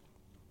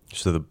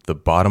 So the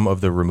bottom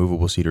of the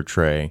removable cedar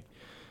tray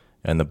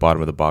and the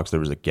bottom of the box, there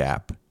was a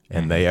gap.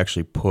 And they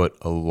actually put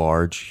a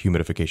large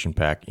humidification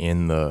pack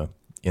in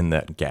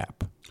that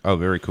gap. Oh,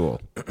 very cool.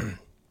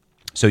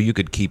 So you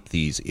could keep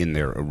these in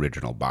their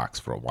original box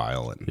for a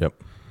while, and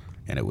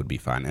it would be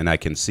fine. And I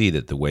can see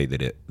that the way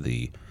that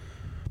the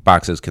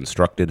box is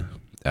constructed,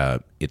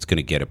 it's going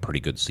to get a pretty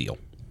good seal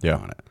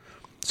on it.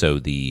 So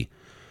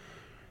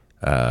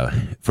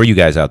for you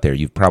guys out there,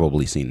 you've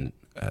probably seen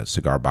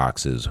cigar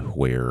boxes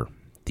where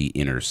the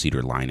inner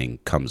cedar lining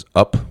comes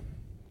up.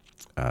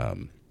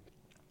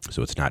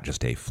 So it's not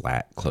just a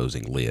flat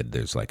closing lid.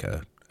 There's like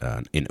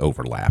an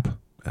overlap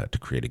to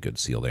create a good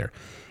seal there.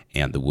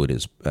 And the wood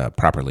is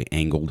properly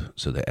angled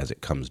so that as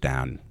it comes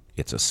down,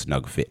 it's a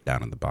snug fit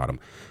down in the bottom.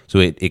 So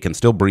it can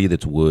still breathe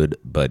its wood,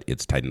 but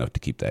it's tight enough to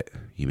keep that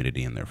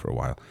humidity in there for a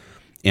while.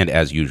 And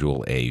as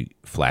usual, a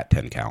flat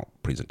 10 count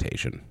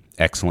presentation.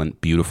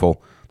 Excellent,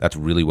 beautiful. That's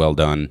really well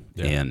done.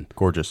 Yeah, and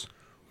gorgeous.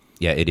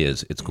 Yeah, it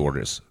is. It's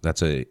gorgeous.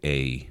 That's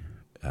a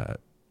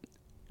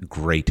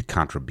great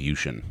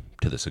contribution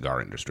to the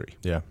cigar industry.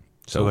 Yeah.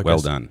 So like well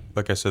done.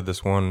 Like I said,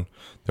 this one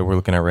that we're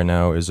looking at right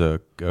now is a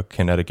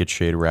Connecticut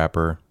shade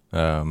wrapper.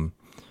 And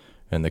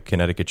And the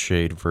Connecticut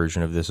shade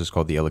version of this is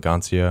called the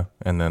Elegancia.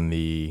 And then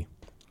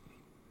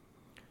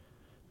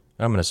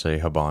I'm going to say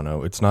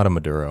Habano. It's not a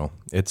Maduro.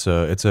 It's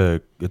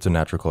a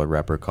natural color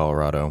wrapper,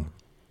 Colorado.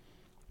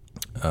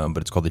 But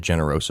it's called the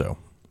Generoso.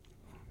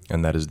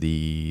 And that is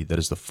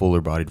the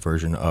fuller bodied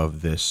version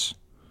of this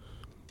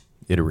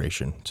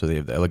iteration. So they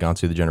have the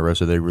Elegancia, the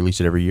Generoso. They release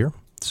it every year.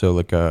 So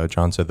like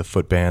John said, the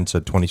foot band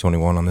said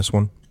 2021 on this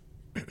one.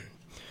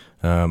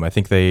 I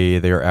think they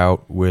are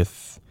out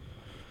with,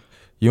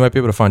 you might be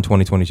able to find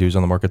 2022s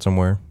on the market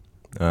somewhere.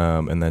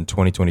 And then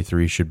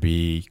 2023 should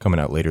be coming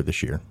out later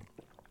this year.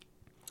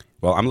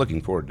 Well, I'm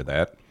looking forward to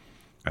that.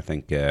 I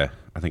think I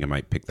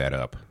might pick that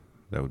up.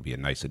 That would be a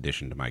nice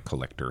addition to my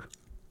collector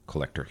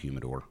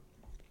humidor.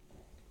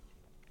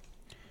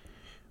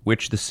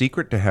 Which the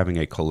secret to having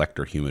a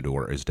collector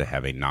humidor is to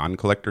have a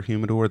non-collector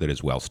humidor that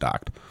is well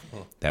stocked.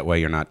 That way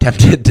you're not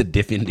tempted to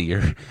dip into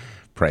your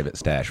private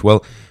stash.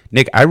 Well,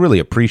 Nick, I really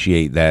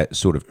appreciate that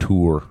sort of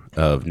tour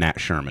of Nat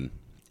Sherman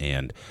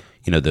and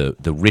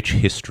the rich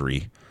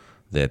history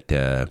that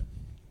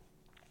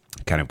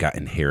kind of got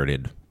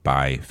inherited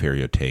by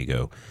Ferio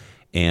Tego.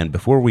 And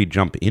before we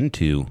jump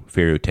into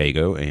Ferio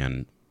Tego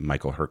and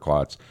Michael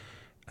Herklot's,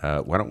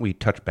 why don't we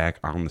touch back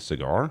on the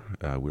cigar?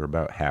 We're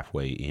about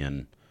halfway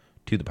in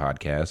to the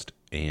podcast,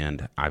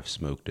 and I've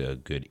smoked a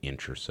good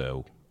inch or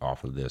so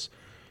off of this.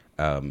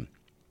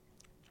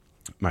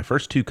 My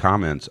first two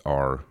comments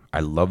are, I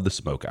love the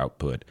smoke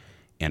output,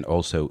 and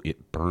also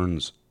it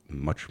burns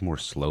much more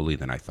slowly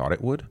than I thought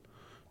it would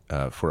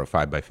for a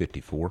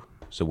 5x54.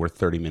 So we're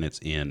 30 minutes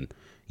in.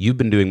 You've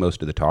been doing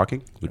most of the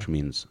talking, which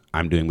means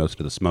I'm doing most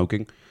of the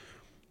smoking,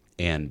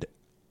 and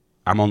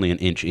I'm only an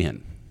inch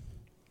in.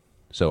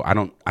 So I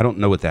don't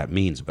know what that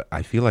means, but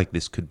I feel like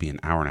this could be an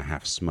hour and a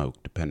half smoke,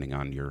 depending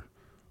on your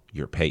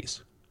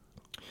pace.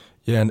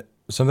 Yeah, and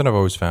something I've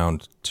always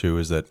found too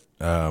is that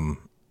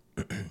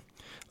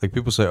like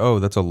people say, oh,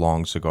 that's a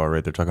long cigar,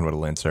 right? They're talking about a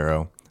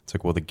Lancero. It's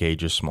like, well, the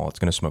gauge is small. It's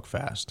going to smoke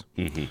fast,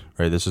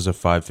 right? This is a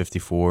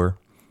 554.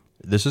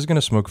 This is going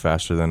to smoke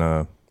faster than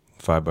a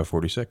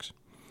 5x46.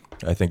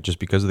 I think just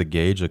because of the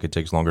gauge, like it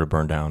takes longer to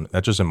burn down.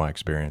 That's just in my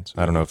experience.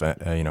 I don't know if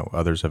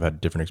others have had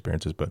different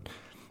experiences, but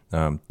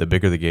the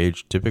bigger the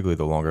gauge, typically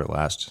the longer it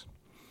lasts.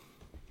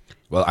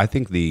 Well, I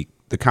think the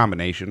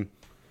combination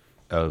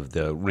of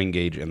the ring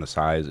gauge and the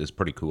size is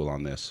pretty cool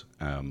on this,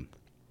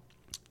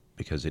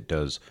 because it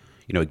does,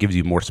 it gives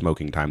you more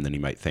smoking time than you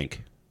might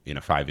think in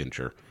a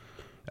 5-incher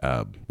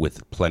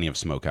with plenty of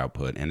smoke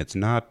output. And it's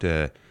not,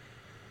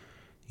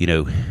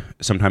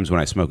 sometimes when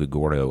I smoke a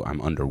Gordo, I'm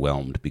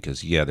underwhelmed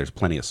because, there's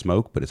plenty of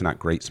smoke, but it's not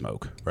great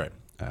smoke. Right.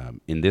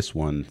 In this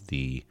one,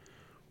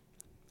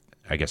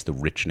 I guess the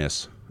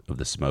richness of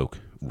the smoke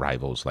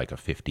rivals like a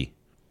 50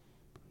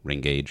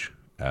 ring gauge.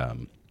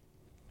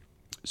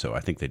 So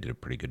I think they did a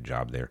pretty good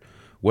job there.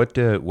 What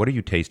are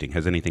you tasting?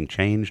 Has anything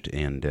changed?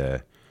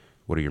 And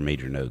what are your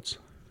major notes?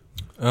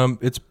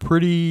 It's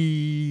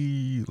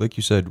pretty, like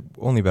you said,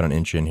 only about an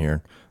inch in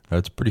here.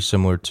 It's pretty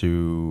similar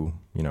to,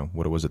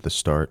 what it was at the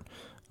start.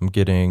 I'm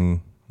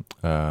getting,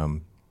 like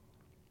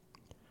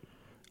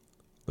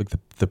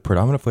the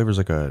predominant flavor is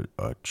like a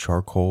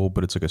charcoal,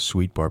 but it's like a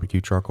sweet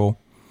barbecue charcoal,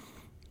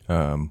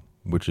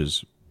 which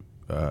is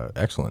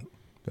excellent.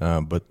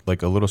 But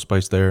like a little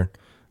spice there,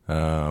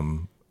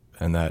 and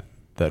that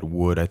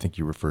wood I think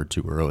you referred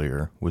to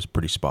earlier was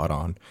pretty spot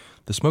on.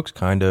 The smoke's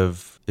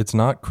it's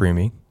not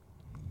creamy.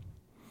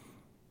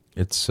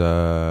 It's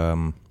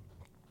but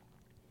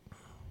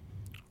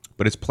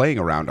it's playing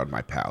around on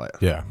my palate.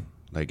 Yeah.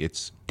 Like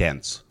it's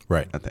dense.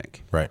 Right. I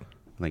think. Right.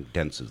 I think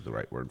dense is the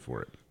right word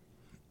for it.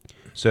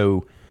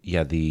 So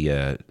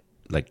the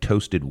like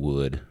toasted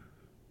wood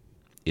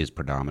is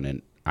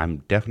predominant. I'm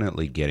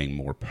definitely getting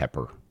more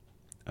pepper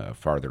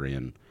farther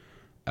in.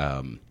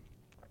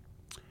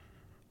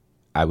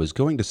 I was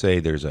going to say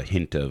there's a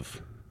hint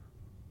of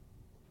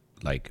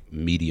like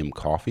medium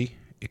coffee,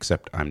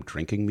 except I'm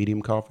drinking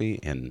medium coffee,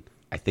 and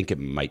I think it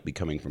might be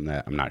coming from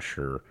that. I'm not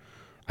sure.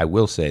 I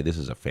will say this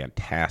is a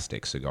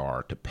fantastic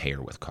cigar to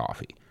pair with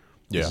coffee.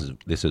 Yeah.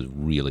 This is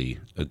really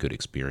a good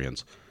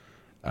experience.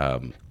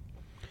 And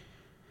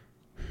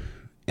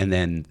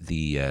then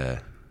the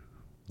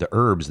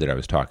herbs that I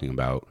was talking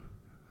about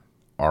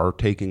are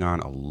taking on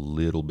a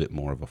little bit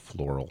more of a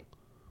floral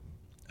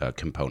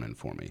component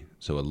for me.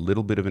 So a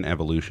little bit of an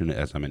evolution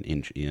as I'm an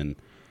inch in.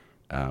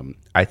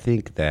 I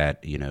think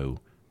that,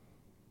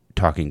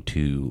 talking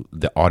to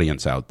the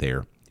audience out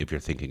there, if you're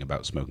thinking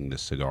about smoking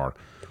this cigar,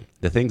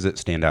 the things that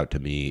stand out to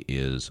me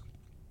is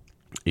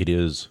it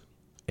is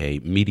a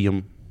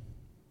medium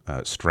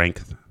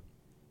strength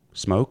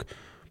smoke,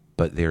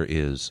 but there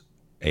is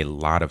a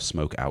lot of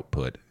smoke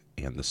output,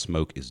 and the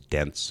smoke is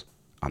dense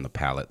on the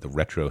palate. The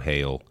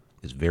retrohale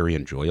is very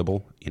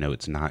enjoyable.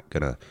 It's not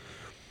going to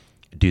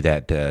do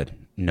that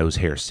nose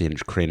hair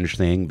singe cringe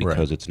thing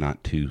because It's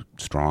not too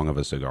strong of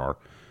a cigar.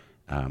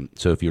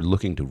 So if you're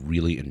looking to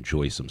really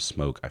enjoy some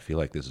smoke, I feel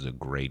like this is a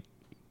great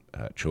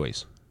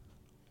choice.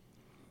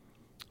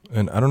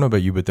 And I don't know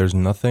about you, but there's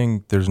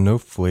no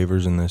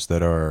flavors in this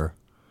that are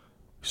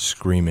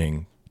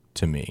screaming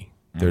to me.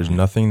 There's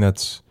nothing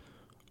that's,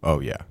 oh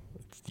yeah,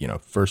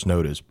 first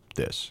note is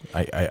this.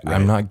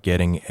 I'm not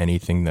getting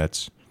anything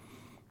that's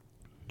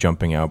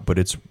jumping out, but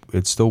it's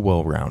still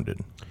well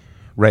rounded.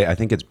 Right, I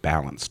think it's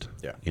balanced.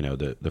 Yeah.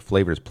 The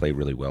flavors play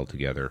really well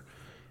together.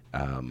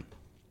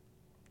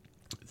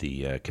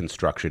 The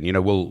construction,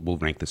 we'll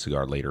rank the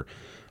cigar later.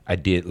 I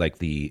did like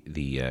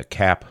the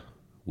cap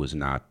was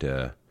not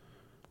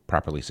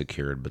properly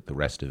secured, but the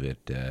rest of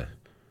it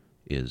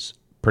is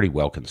pretty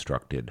well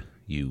constructed.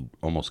 You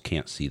almost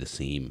can't see the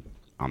seam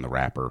on the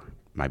wrapper.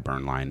 My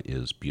burn line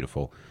is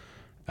beautiful.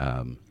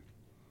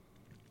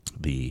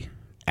 The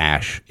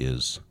ash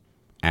is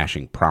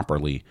ashing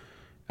properly.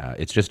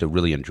 It's just a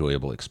really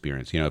enjoyable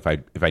experience. If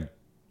I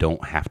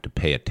don't have to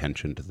pay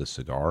attention to the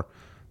cigar,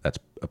 that's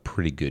a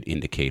pretty good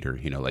indicator.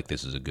 Like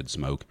this is a good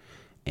smoke,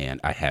 and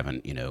I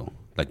haven't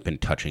like been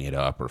touching it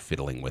up or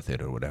fiddling with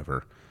it or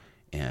whatever,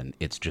 and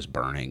it's just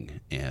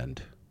burning.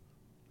 And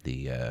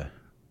the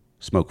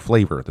smoke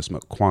flavor, the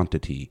smoke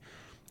quantity,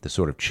 the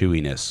sort of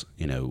chewiness,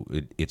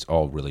 it's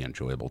all really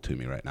enjoyable to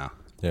me right now.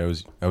 Yeah,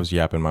 I was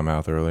yapping my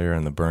mouth earlier,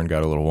 and the burn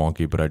got a little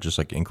wonky, but I just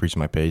like increased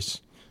my pace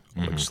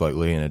like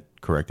slightly, and it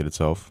corrected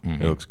itself.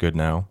 It looks good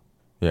now.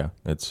 Yeah,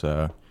 it's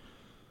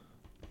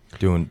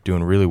doing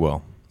really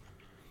well.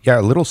 Yeah,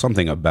 a little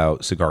something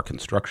about cigar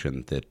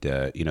construction that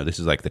this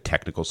is like the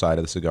technical side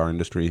of the cigar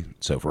industry.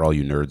 So for all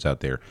you nerds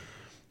out there,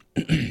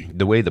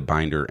 the way the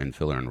binder and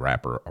filler and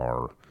wrapper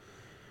are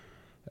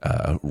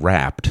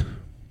wrapped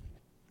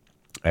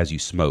as you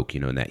smoke,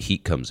 and that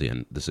heat comes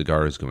in, the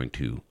cigar is going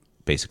to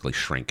basically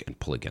shrink and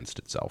pull against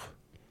itself.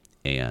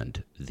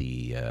 And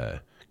the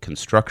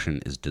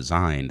construction is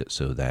designed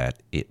so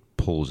that it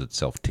pulls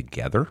itself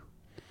together.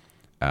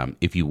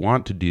 If you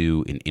want to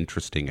do an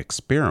interesting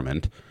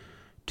experiment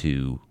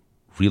to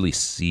really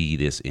see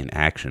this in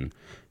action,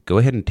 go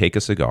ahead and take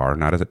a cigar,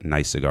 not a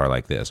nice cigar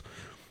like this,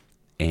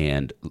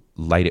 and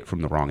light it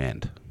from the wrong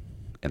end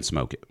and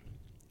smoke it.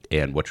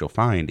 And what you'll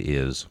find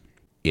is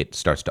it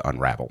starts to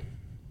unravel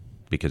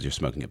because you're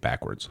smoking it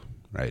backwards,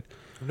 right?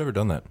 I've never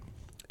done that.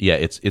 Yeah,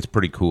 it's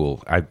pretty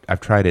cool.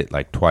 I've tried it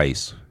like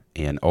twice,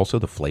 and also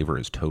the flavor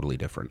is totally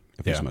different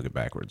if you smoke it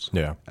backwards.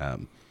 Yeah.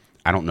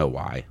 I don't know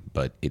why,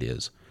 but it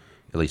is.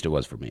 At least it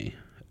was for me.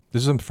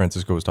 This is something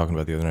Francisco was talking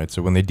about the other night.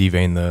 So when they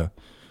devein the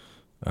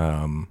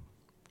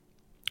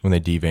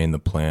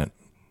plant,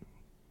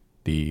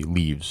 the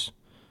leaves,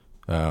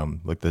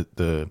 like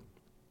the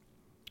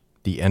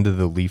end of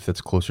the leaf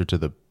that's closer to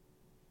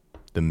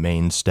the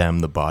main stem,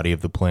 the body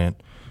of the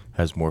plant,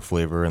 has more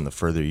flavor, and the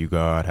further you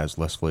go out, has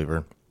less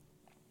flavor.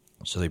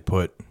 So they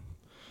put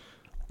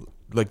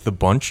like the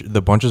bunch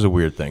is a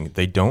weird thing.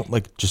 They don't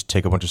like just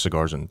take a bunch of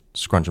cigars and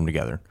scrunch them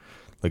together.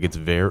 Like it's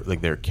very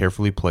like they're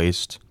carefully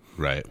placed.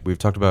 Right. We've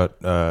talked about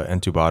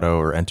entubado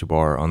or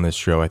entubar on this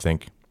show, I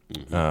think,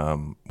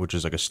 which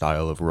is like a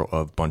style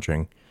of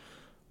bunching,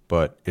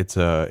 but it's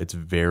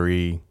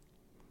very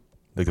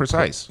like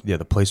precise.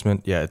 The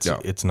placement. Yeah,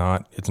 it's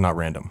not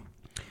random.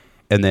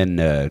 And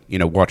then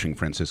watching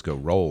Francisco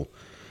roll,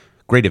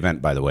 great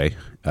event by the way.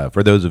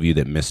 For those of you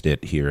that missed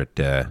it here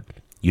at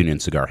Union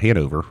Cigar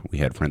Hanover, we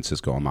had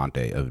Francisco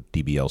Almonte of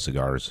DBL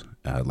Cigars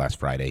last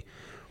Friday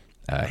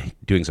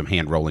doing some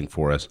hand rolling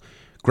for us.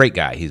 Great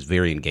guy. He's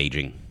very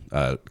engaging.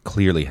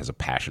 Clearly has a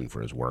passion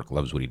for his work.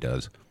 Loves what he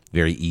does.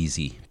 Very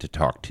easy to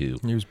talk to.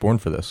 He was born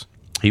for this.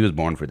 He was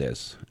born for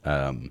this.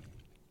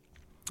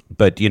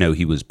 But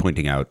he was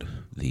pointing out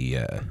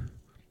the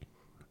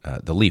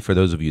leaf. For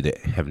those of you that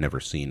have never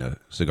seen a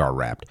cigar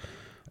wrapped,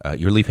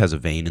 your leaf has a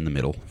vein in the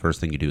middle.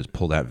 First thing you do is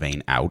pull that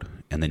vein out,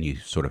 and then you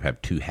sort of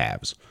have two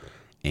halves.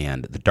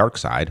 And the dark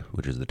side,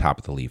 which is the top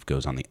of the leaf,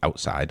 goes on the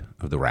outside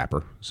of the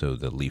wrapper. So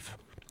the leaf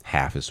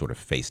half is sort of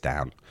face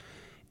down.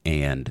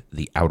 And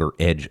the outer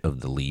edge of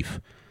the leaf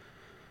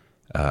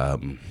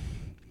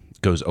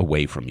goes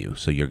away from you.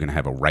 So you're going to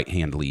have a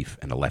right-hand leaf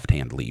and a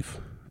left-hand leaf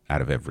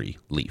out of every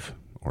leaf,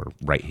 or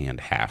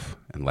right-hand half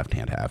and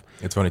left-hand half.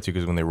 It's funny, too,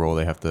 because when they roll,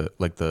 they have to,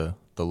 like, the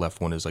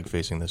left one is, like,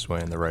 facing this way,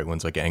 and the right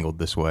one's, like, angled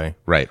this way.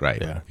 Right.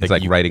 Yeah. It's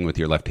like writing with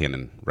your left hand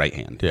and right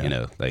hand,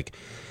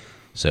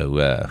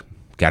 So,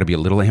 got to be a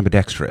little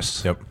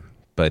ambidextrous. Yep.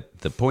 But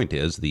the point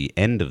is, the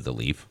end of the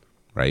leaf,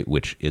 right,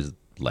 which is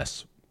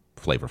less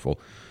flavorful,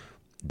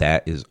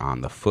 that is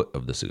on the foot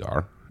of the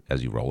cigar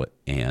as you roll it,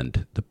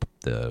 and the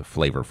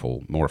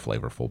more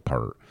flavorful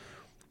part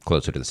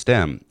closer to the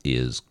stem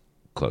is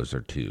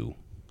closer to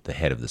the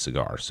head of the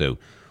cigar. So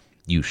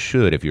you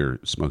should, if you're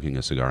smoking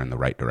a cigar in the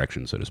right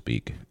direction, so to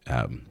speak,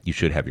 you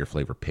should have your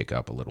flavor pick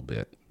up a little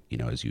bit,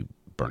 as you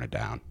burn it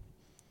down.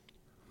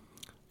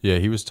 Yeah,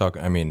 he was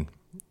talking. I mean,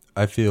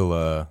 I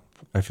feel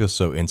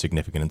so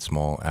insignificant and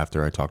small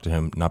after I talk to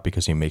him, not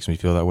because he makes me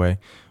feel that way,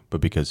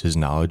 but because his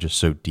knowledge is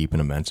so deep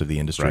and immense of the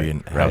industry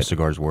and how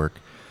cigars work,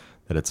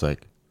 that it's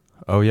like,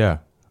 oh yeah,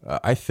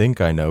 I think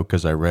I know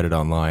because I read it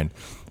online.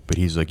 But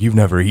he's like, you've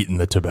never eaten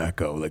the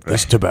tobacco, like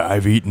this tobacco.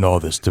 I've eaten all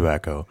this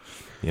tobacco,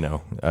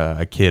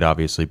 a kid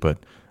obviously, but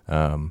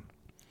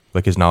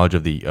like his knowledge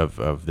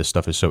of this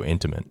stuff is so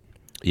intimate,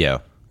 yeah,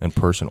 and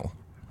personal.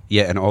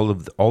 Yeah, and all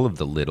of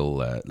the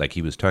little like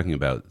he was talking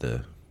about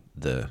the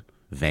the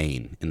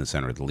vein in the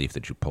center of the leaf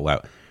that you pull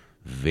out,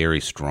 very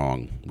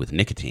strong with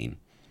nicotine.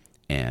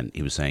 And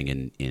he was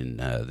saying in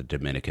the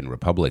Dominican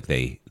Republic,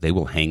 they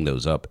will hang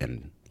those up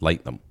and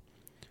light them.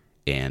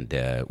 And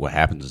what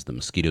happens is the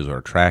mosquitoes are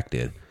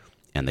attracted,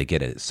 and they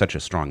get such a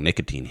strong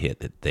nicotine hit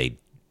that they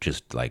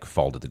just like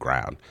fall to the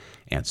ground.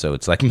 And so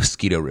it's like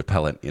mosquito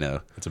repellent, you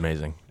know. It's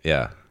amazing.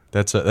 Yeah.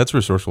 That's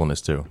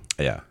resourcefulness too.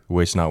 Yeah.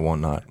 Waste not,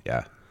 want not.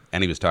 Yeah.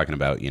 And he was talking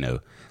about, you know,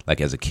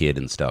 like as a kid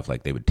and stuff,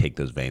 like they would take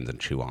those veins and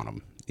chew on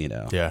them, you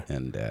know. Yeah.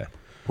 And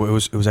well,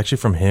 it was actually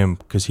from him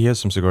because he has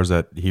some cigars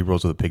that he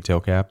rolls with a pigtail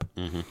cap.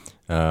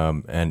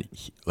 And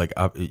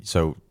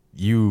so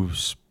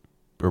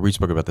we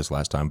spoke about this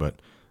last time, but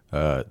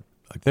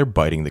like they're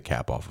biting the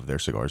cap off of their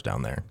cigars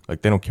down there.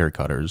 Like they don't carry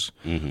cutters.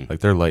 Like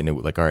they're lighting it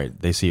with, like, all right,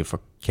 they see a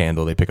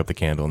candle, they pick up the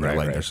candle and they're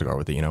lighting their cigar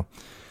with it, you know.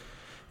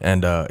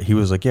 And he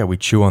was like, yeah, we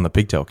chew on the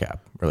pigtail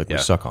cap, or like we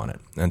suck on it.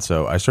 And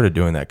so I started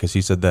doing that because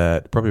he said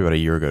that probably about a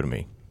year ago to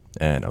me.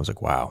 And I was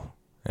like, wow.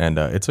 And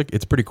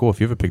it's pretty cool.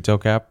 If you have a pigtail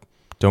cap,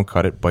 don't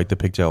cut it, bite the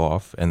pigtail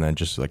off, and then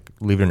just like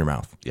leave it in your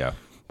mouth. Yeah.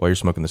 While you're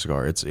smoking the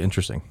cigar. It's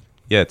interesting.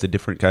 Yeah, it's a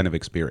different kind of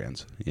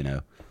experience, you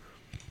know.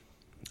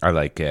 I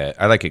like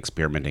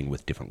experimenting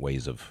with different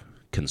ways of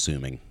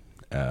consuming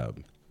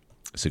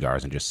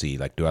cigars and just see,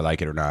 like, do I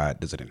like it or not?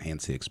 Does it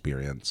enhance the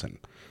experience? And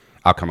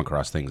I'll come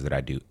across things that I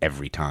do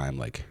every time,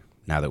 like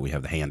now that we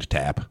have the hand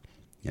tap,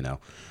 you know.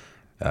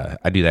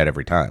 I do that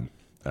every time.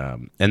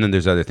 And then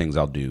there's other things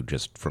I'll do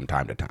just from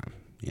time to time,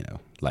 you know,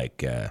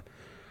 like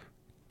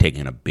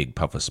taking a big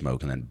puff of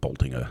smoke and then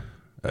bolting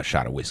a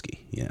shot of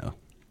whiskey, you know.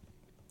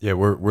 Yeah,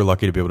 we're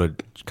lucky to be able to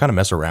kind of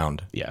mess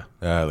around. Yeah.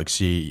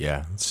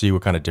 See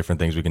what kind of different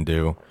things we can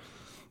do.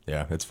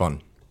 Yeah, it's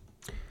fun.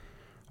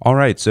 All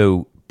right,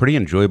 so pretty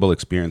enjoyable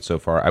experience so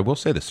far. I will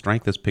say the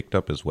strength has picked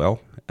up as well.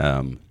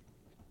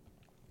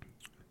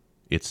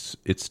 It's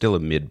still a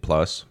mid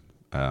plus,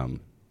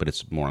 but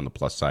it's more on the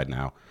plus side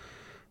now.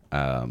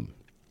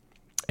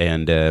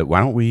 And why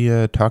don't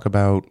we talk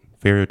about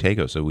Ferio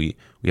Tego? So we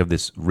have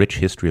this rich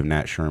history of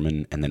Nat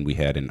Sherman, and then we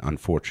had an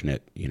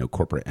unfortunate, you know,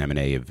 corporate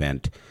M&A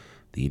event.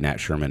 The Nat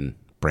Sherman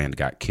brand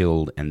got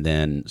killed, and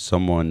then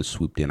someone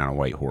swooped in on a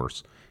white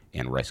horse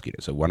and rescued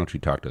it. So why don't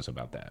you talk to us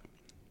about that?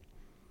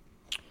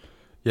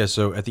 Yeah,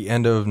 so at the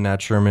end of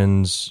Nat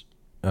Sherman's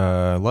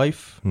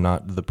life,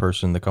 not the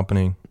person, the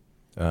company,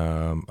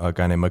 a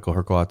guy named Michael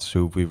Herklot,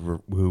 who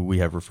we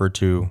have referred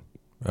to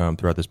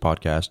throughout this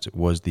podcast,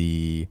 was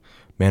the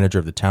manager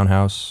of the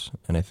townhouse,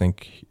 and I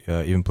think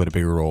even played a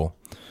bigger role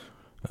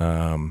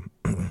in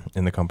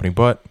the company.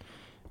 But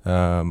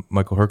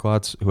Michael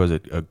Herklot, who has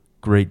a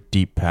great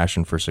deep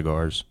passion for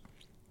cigars,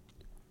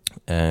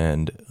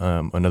 and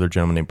another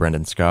gentleman named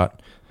Brendan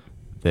Scott,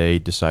 they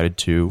decided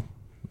to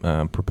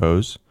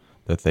propose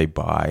that they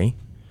buy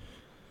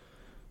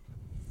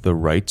the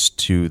rights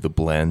to the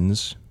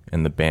blends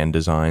and the band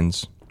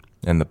designs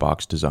and the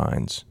box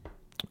designs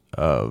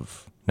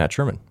of Nat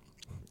Sherman.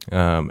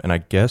 And I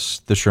guess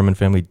the Sherman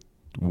family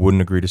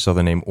wouldn't agree to sell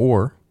the name,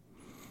 or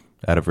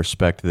out of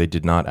respect, they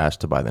did not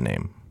ask to buy the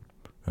name,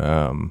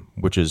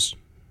 which is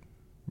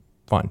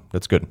fine.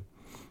 That's good.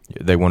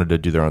 They wanted to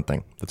do their own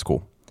thing. That's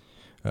cool.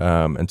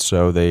 And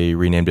so they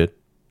renamed it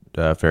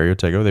Ferio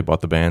Tego. They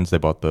bought the bands, they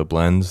bought the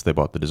blends, they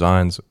bought the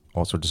designs,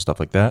 all sorts of stuff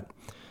like that.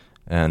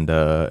 And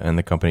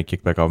the company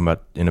kicked back off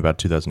in about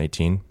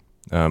 2018.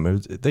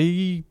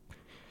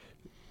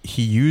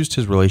 He used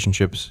his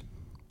relationships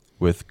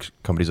with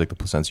companies like the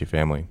Plasencia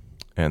family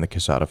and the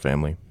Quesada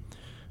family.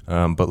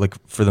 But like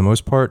for the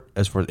most part,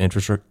 as far as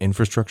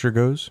infrastructure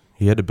goes,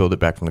 he had to build it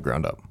back from the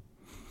ground up.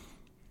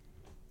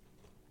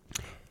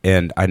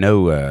 And I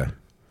know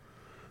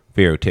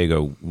Ferio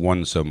Tego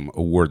won some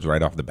awards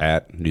right off the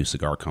bat, New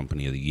Cigar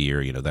Company of the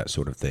Year, you know, that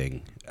sort of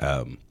thing.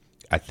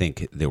 I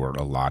think there were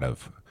a lot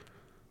of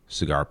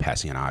cigar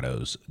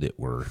apasionados that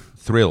were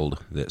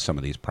thrilled that some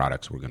of these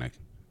products were going to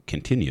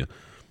continue.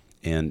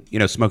 And, you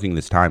know, smoking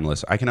this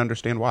timeless, I can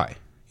understand why.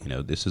 You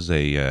know, this is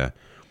a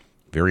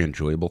very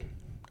enjoyable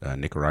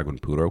Nicaraguan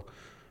puro.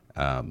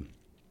 And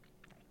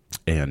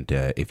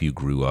if you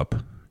grew up,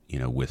 you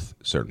know, with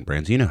certain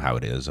brands, you know how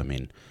it is. I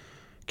mean,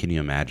 can you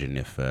imagine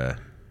if,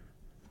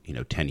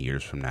 10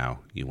 years from now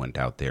you went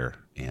out there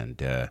and,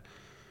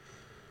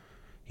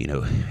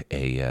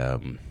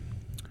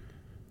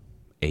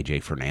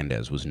 AJ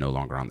Fernandez was no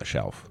longer on the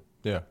shelf?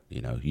 Yeah.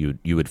 You know,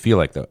 you would feel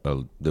like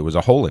there was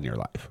a hole in your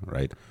life,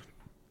 right?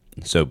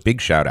 So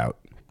big shout out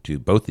to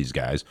both these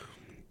guys,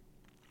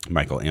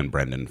 Michael and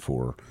Brendan,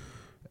 for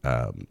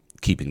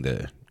keeping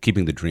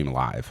the dream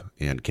alive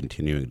and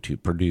continuing to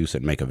produce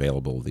and make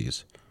available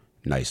these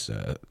nice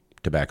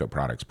tobacco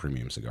products,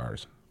 premium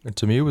cigars. And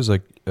to me, it was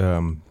like,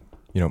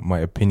 my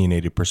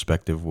opinionated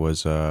perspective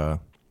was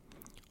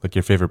like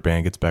your favorite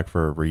band gets back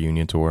for a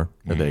reunion tour,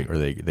 or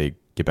they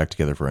get back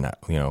together for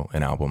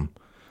an album,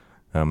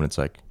 and it's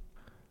like,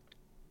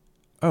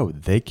 oh,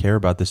 they care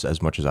about this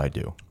as much as I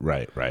do.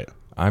 Right.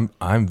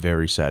 I'm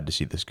very sad to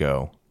see this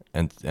go,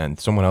 and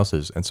someone else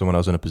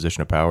in a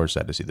position of power is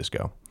sad to see this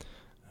go,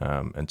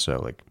 and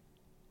so like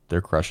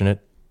they're crushing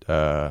it.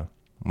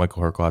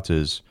 Michael Herklot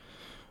is,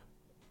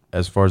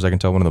 as far as I can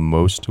tell, one of the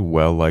most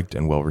well-liked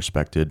and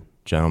well-respected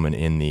gentlemen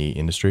in the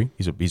industry.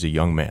 He's a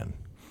young man.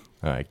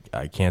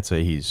 I can't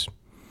say he's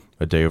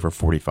a day over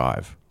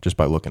 45 just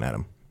by looking at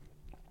him.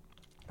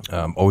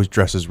 Always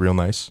dresses real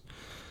nice.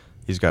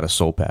 He's got a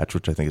soul patch,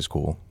 which I think is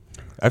cool.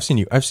 I've seen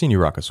you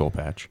rock a soul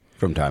patch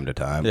From time to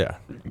time. Yeah.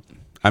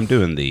 I'm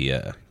doing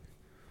the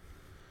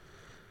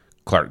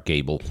Clark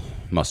Gable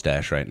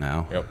mustache right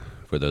now. Yep.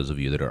 For those of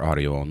you that are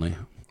audio only.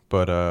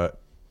 But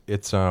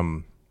it's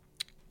kind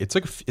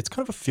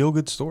of a feel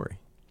good story.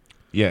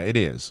 Yeah, it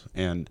is.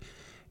 And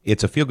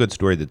it's a feel-good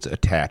story that's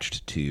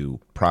attached to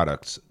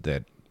products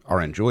that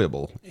are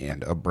enjoyable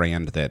and a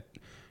brand that,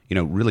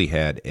 really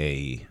had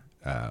a,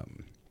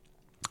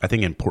 I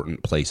think,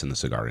 important place in the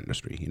cigar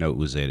industry. It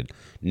was a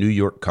New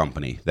York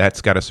company.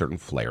 That's got a certain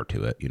flair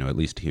to it, at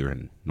least here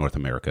in North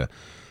America.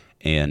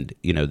 And,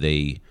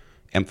 they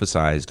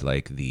emphasized,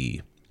 like,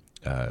 the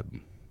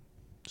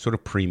sort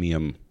of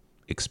premium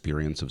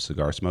experience of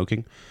cigar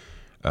smoking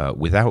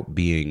without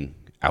being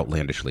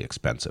outlandishly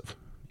expensive.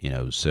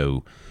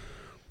 So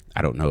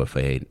I don't know if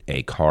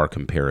a car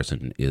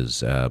comparison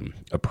is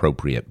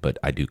appropriate, but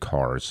I do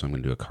cars, so I'm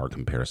going to do a car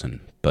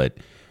comparison. But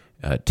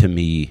to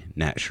me,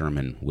 Nat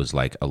Sherman was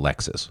like a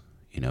Lexus,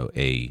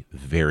 a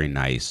very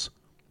nice,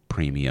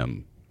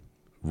 premium,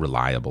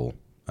 reliable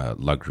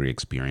luxury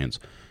experience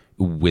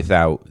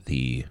without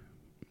the,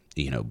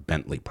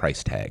 Bentley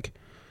price tag.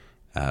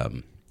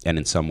 And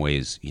in some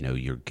ways,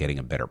 you're getting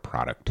a better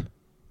product,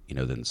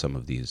 than some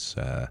of these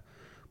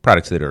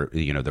products that are,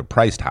 they're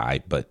priced high,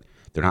 but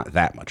they're not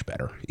that much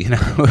better,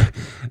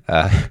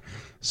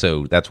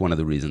 So that's one of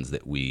the reasons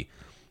that we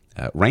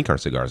rank our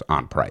cigars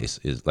on price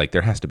is like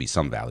there has to be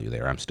some value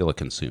there. I'm still a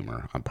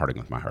consumer. I'm parting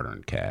with my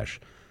hard-earned cash.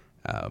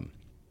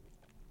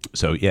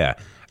 So yeah,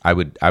 I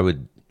would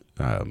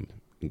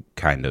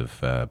kind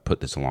of put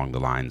this along the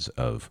lines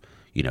of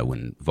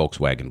when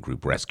Volkswagen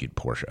Group rescued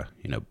Porsche.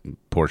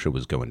 Porsche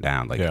was going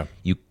down. Like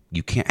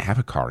you can't have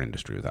a car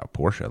industry without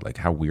Porsche. Like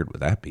how weird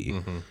would that be?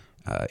 Mm-hmm.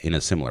 In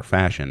a similar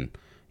fashion,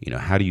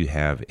 how do you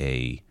have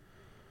a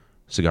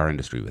cigar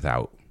industry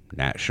without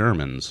Nat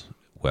Sherman's?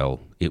 Well,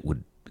 it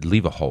would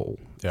leave a hole.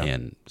 Yeah.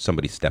 And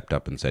somebody stepped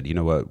up and said, "You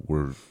know what?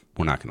 We're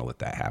not going to let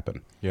that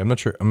happen." Yeah, I'm not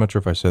sure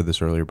if I said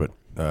this earlier, but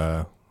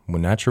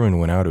when Nat Sherman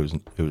went out, it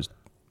was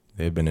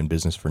they had been in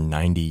business for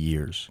 90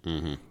 years,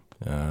 mm-hmm.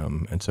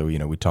 And so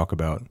we talk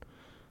about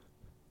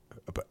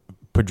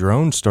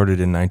Padron started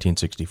in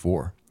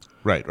 1964.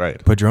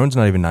 Right. Padron's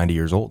not even 90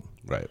 years old.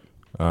 Right.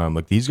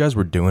 Like these guys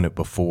were doing it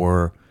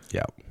before.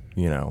 Yeah.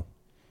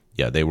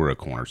 Yeah, they were a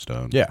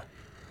cornerstone. Yeah.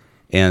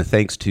 And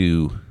thanks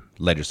to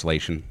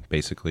legislation,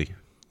 basically,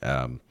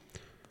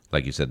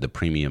 like you said, the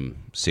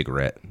premium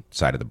cigarette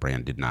side of the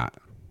brand did not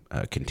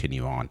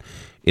continue on.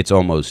 It's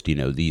almost,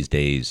 these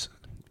days,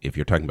 if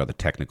you're talking about the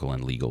technical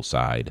and legal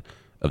side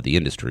of the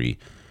industry,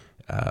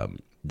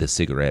 the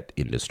cigarette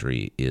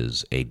industry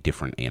is a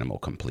different animal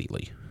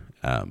completely.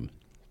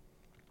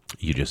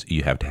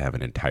 You have to have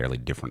an entirely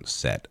different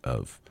set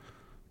of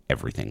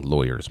everything,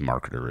 lawyers,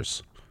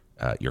 marketers,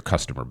 your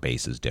customer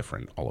base is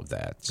different, all of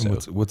that. So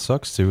what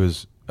sucks too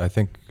is I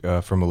think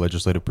from a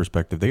legislative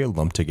perspective, they get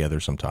lumped together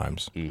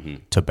sometimes. Mm-hmm.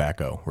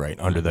 Tobacco, right?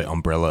 Under the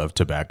umbrella of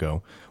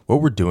tobacco.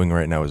 What we're doing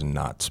right now is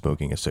not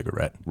smoking a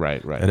cigarette.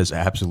 Right. That is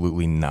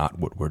absolutely not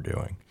what we're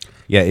doing.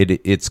 Yeah,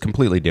 it's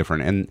completely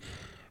different. And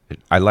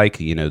I like,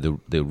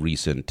 the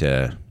recent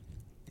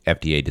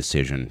FDA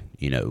decision,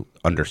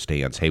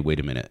 understands, hey,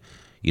 wait a minute,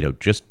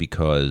 just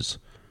because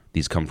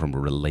these come from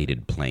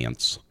related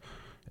plants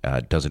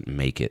doesn't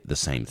make it the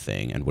same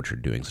thing, and what you're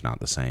doing is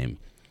not the same.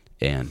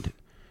 And,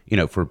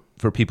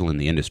 for people in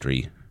the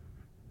industry,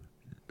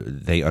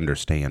 they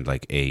understand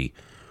like a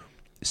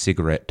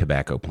cigarette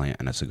tobacco plant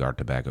and a cigar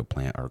tobacco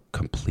plant are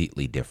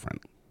completely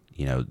different.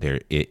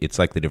 It's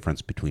like the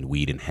difference between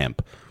weed and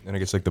hemp. And I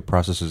guess like the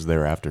processes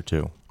thereafter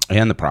too.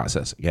 And the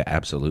process. Yeah,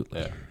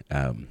 absolutely.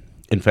 Yeah.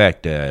 In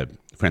fact,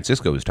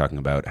 Francisco was talking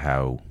about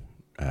how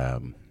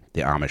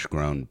the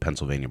Amish-grown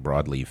Pennsylvania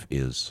broadleaf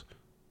is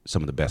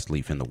some of the best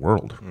leaf in the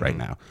world right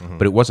now. Mm-hmm.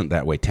 But it wasn't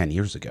that way 10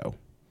 years ago.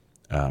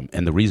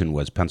 And the reason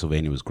was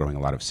Pennsylvania was growing a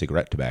lot of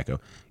cigarette tobacco.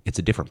 It's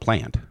a different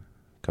plant. It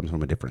comes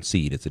from a different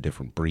seed. It's a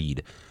different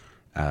breed.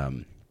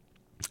 And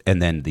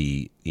then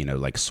the,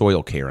 like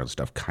soil care and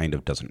stuff kind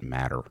of doesn't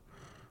matter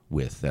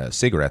with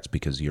cigarettes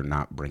because you're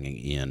not bringing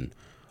in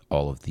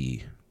all of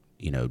the,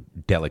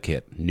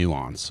 delicate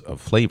nuance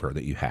of flavor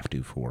that you have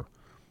to for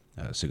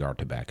cigar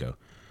tobacco.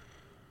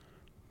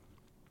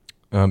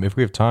 If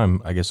we have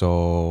time, I guess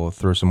I'll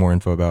throw some more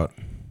info about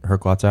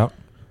Herklot's out.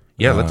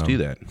 Yeah, let's do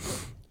that.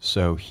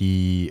 So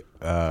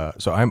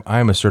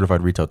I'm a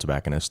certified retail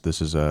tobacconist.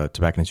 This is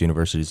Tobacconist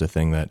University is a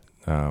thing that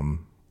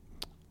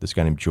this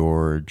guy named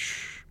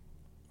George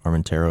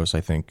Armenteros, I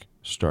think,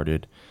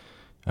 started.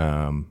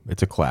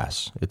 It's a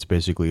class. It's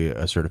basically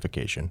a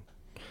certification.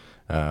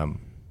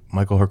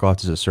 Michael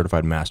Herklot is a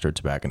certified master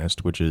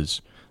tobacconist, which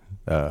is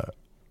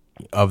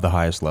of the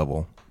highest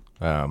level.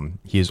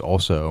 He is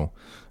also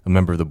a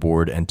member of the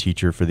board and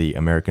teacher for the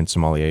American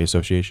Sommelier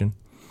Association.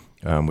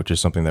 which is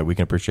something that we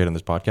can appreciate on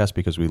this podcast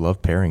because we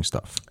love pairing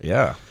stuff.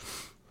 Yeah.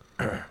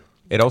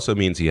 It also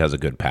means he has a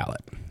good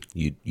palate.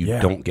 You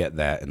don't get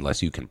that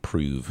unless you can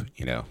prove,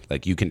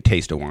 like you can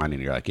taste a wine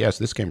and you're like, yes,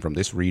 this came from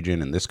this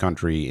region in this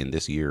country in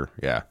this year.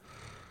 Yeah.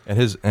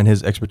 And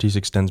his expertise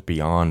extends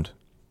beyond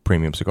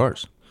premium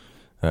cigars.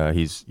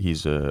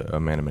 He's a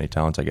man of many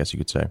talents, I guess you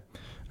could say.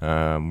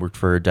 Worked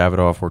for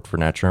Davidoff, worked for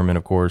Nat Sherman,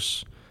 of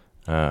course.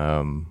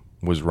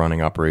 Was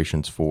running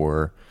operations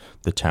for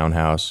the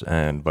Townhouse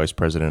and vice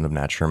president of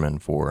Nat Sherman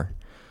for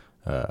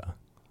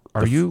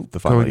Are you the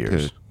final going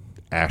years. to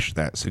ash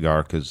that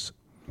cigar? Because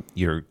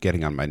you're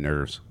getting on my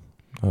nerves.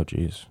 Oh,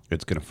 geez.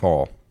 It's going to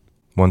fall.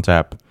 One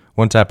tap,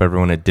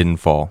 everyone. It didn't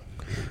fall.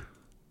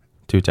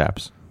 2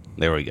 taps.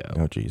 There we go.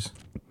 Oh, geez.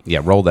 Yeah,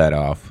 roll that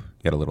off.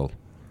 Get a little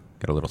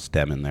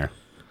stem in there.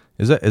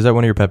 Is that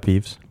one of your pet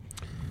peeves?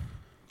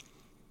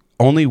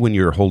 Only when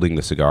you're holding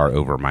the cigar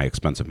over my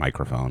expensive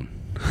microphone.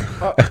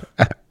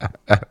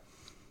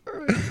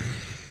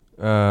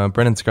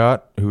 Brendan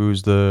Scott,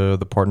 who's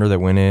the partner that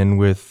went in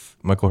with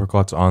Michael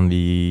Herklot on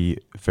the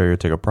Ferio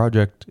Tego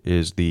project,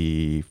 is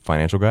the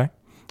financial guy.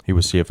 He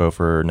was CFO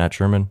for Nat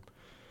Sherman.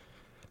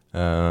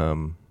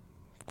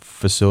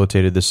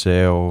 Facilitated the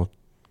sale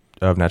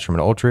of Nat Sherman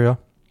to Altria.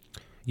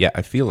 Yeah,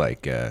 I feel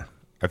like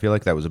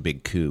that was a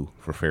big coup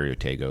for Ferio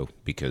Tego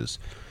because,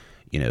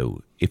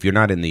 if you're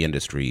not in the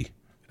industry,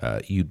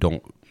 you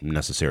don't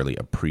necessarily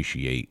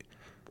appreciate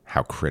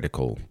how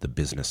critical the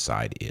business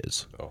side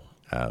is.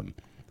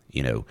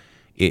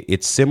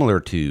 It's similar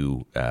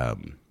to,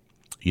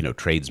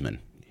 tradesmen.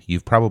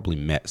 You've probably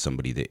met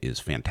somebody that is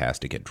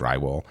fantastic at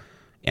drywall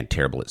and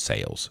terrible at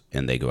sales,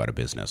 and they go out of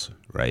business,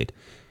 right?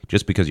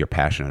 Just because you're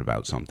passionate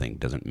about something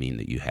doesn't mean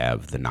that you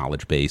have the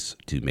knowledge base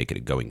to make it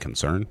a going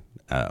concern.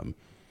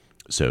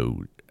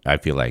 So I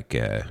feel like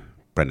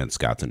Brendan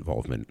Scott's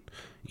involvement,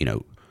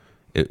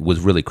 it was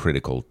really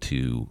critical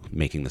to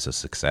making this a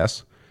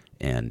success,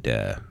 and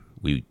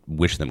we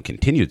wish them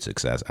continued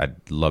success.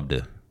 I'd love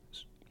to,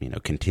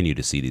 continue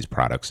to see these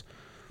products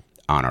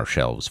on our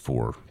shelves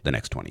for the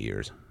next 20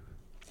 years.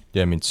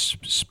 Yeah, I mean,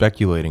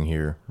 speculating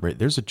here, right?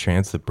 There's a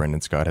chance that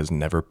Brendan Scott has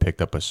never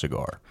picked up a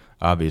cigar.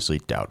 Obviously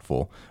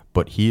doubtful,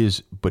 but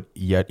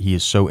yet he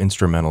is so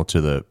instrumental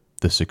to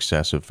the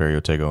success of Ferio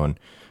Tego and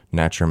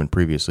Nat Sherman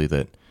previously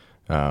that,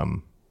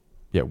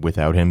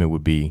 without him it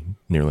would be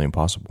nearly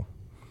impossible.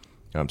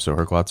 So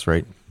Herklot's,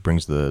 right,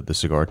 brings the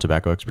cigar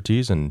tobacco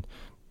expertise, and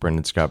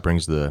Brendan Scott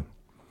brings the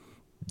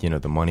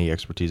money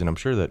expertise, and I'm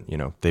sure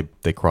that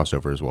they cross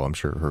over as well. I'm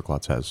sure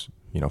Herklot's has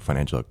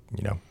financial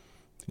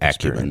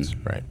experience,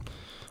 right?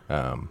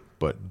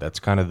 But that's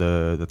kind of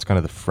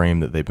the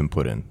frame that they've been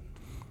put in.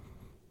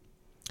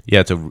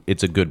 Yeah,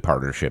 it's a good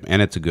partnership,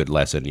 and it's a good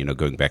lesson.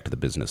 Going back to the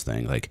business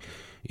thing, like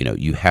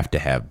you have to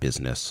have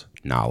business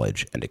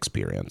knowledge and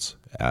experience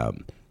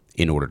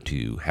in order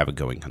to have a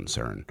going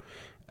concern,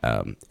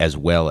 as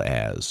well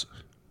as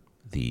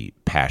the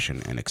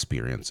passion and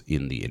experience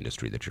in the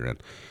industry that you're in.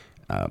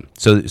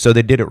 So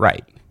they did it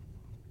right.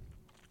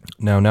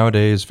 Now,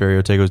 nowadays,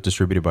 Ferio Tego is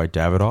distributed by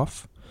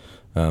Davidoff.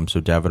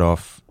 So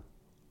Davidoff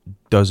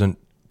doesn't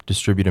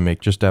distribute and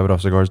make just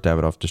Davidoff cigars.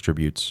 Davidoff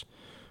distributes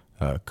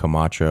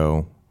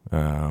Camacho,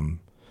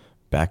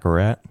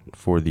 Baccarat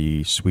for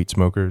the sweet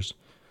smokers,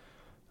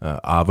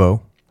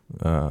 Avo,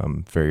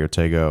 Ferio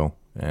Tego,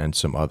 and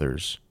some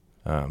others.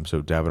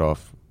 So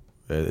Davidoff,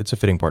 it's a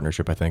fitting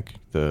partnership, I think.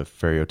 The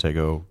Ferio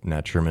Tego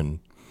Nat Sherman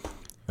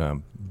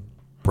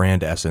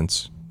brand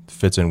essence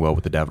fits in well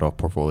with the Davidoff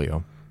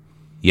portfolio.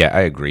 Yeah,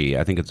 I agree.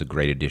 I think it's a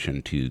great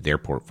addition to their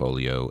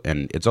portfolio,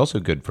 and it's also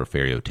good for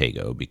Ferio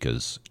Tego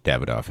because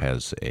Davidoff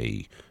has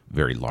a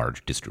very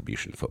large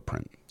distribution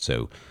footprint.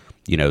 So,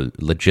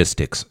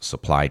 logistics,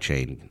 supply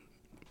chain,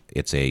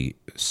 it's a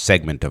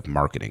segment of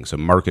marketing. So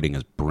marketing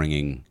is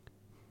bringing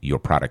your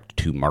product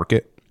to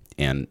market,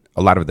 and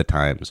a lot of the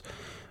times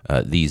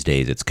these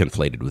days it's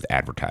conflated with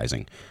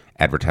advertising.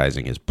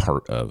 Advertising is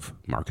part of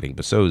marketing,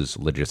 but so is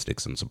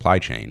logistics and supply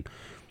chain.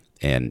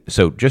 And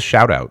so just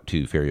shout out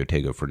to Ferio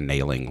Tego for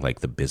nailing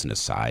like the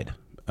business side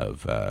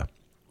of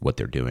what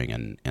they're doing,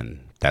 and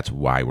that's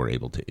why we're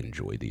able to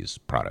enjoy these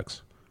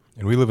products.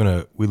 And we live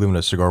in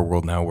a cigar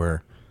world now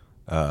where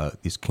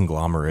these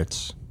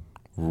conglomerates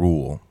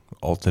rule.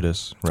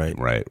 Altadis, right?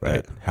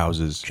 Right.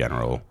 Houses.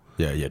 General.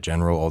 Yeah,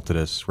 General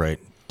Altadis, right?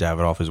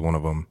 Davidoff is one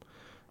of them.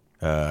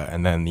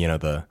 And then,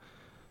 the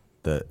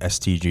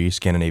STG,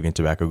 Scandinavian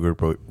Tobacco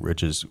Group,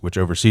 which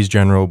oversees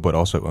General, but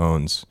also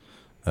owns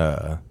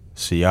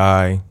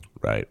CI.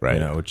 Right.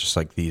 It's just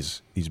like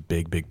these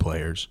big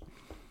players.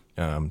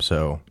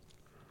 So.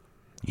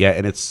 Yeah,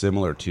 and it's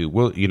similar to,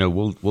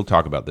 we'll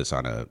talk about this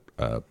on a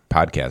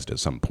podcast at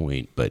some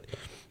point, but,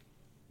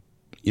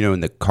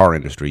 in the car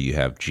industry, you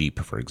have Jeep,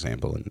 for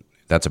example, and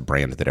that's a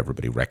brand that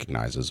everybody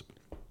recognizes.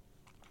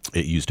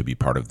 It used to be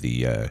part of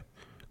the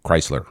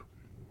Chrysler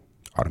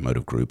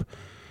Automotive Group,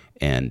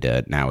 and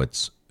now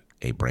it's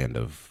a brand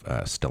of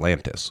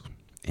Stellantis.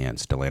 And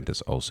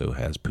Stellantis also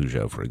has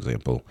Peugeot, for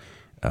example,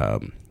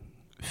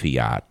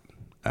 Fiat,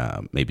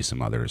 maybe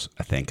some others.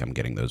 I think I'm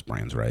getting those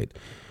brands right.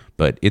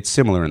 But it's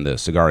similar in the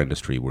cigar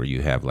industry where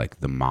you have like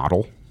the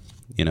model,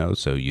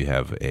 so you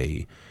have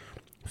a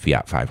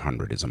Fiat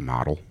 500 is a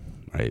model,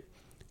 right?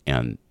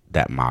 And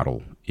that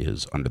model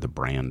is under the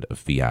brand of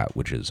Fiat,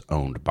 which is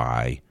owned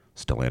by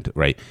Stellantis,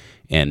 right?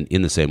 And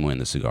in the same way in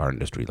the cigar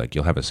industry, like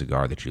you'll have a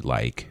cigar that you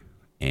like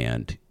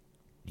and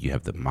you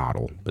have the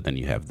model, but then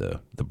you have the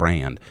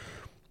brand.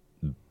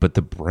 But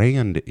the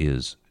brand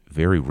is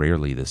very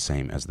rarely the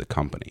same as the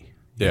company.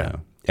 Yeah.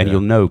 And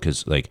you'll know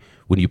because, like,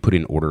 when you put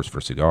in orders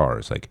for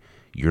cigars, like,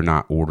 you're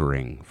not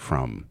ordering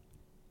from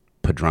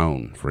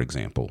Padron, for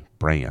example,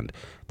 brand.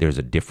 There's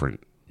a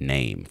different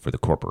name for the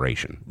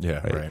corporation.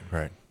 Yeah,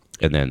 right.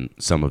 And then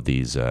some of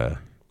these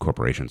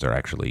corporations are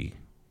actually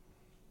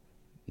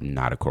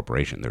not a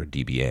corporation. They're a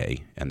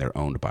DBA, and they're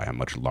owned by a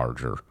much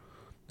larger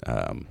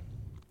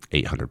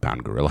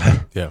 800-pound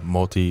gorilla. Yeah,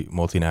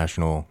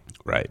 multinational.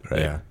 Right.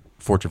 Yeah,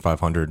 Fortune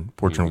 500,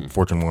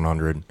 Fortune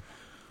 100.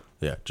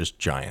 Yeah, just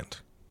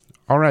giant.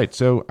 All right,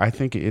 so I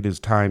think it is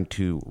time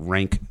to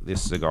rank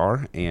this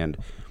cigar. And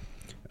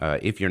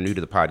if you're new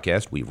to the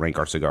podcast, we rank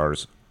our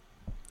cigars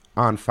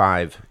on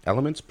 5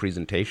 elements: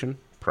 presentation,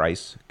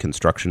 price,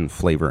 construction,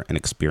 flavor, and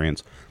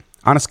experience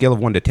on a scale of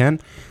 1 to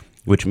 10,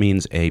 which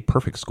means a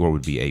perfect score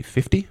would be a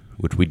 50,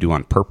 which we do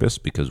on purpose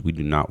because we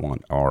do not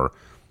want our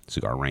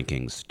cigar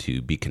rankings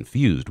to be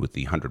confused with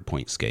the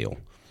 100-point scale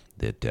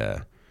that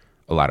a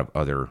lot of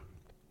other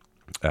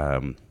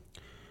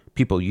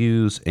people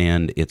use,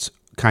 and it's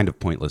kind of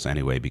pointless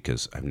anyway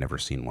because I've never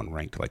seen one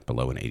ranked like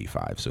below an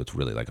 85, so it's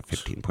really like a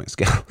 15-point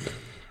scale.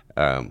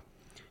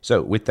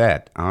 So with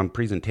that, on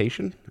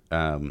presentation,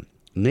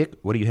 Nick,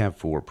 what do you have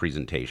for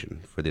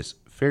presentation for this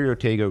Ferio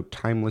Tego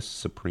Timeless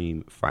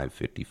Supreme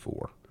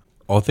 554?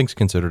 All things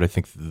considered, I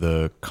think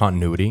the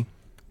continuity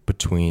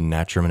between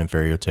Nat Sherman and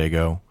Ferio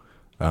Tego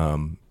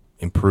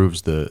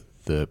improves the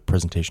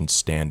presentation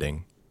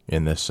standing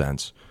in this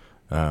sense.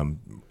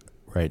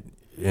 Right.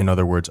 In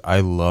other words,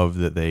 I love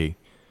that they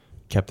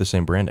kept the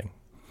same branding.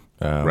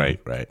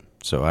 Right.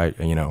 So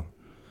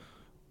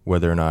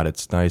whether or not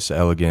it's nice,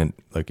 elegant,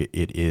 like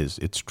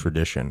it's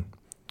tradition.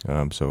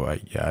 So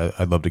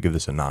I'd love to give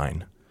this a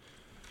 9.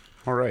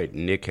 All right.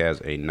 Nick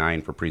has a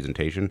 9 for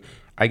presentation.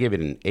 I give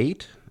it an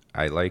 8.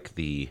 I like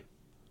the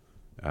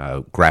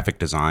graphic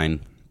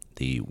design,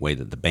 the way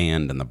that the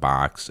band and the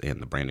box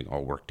and the branding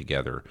all work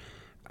together.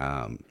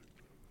 I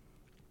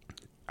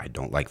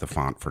don't like the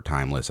font for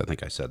Timeless. I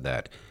think I said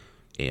that.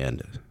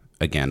 And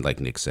again, like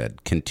Nick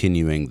said,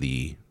 continuing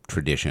the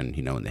tradition,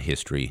 in the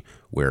history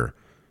where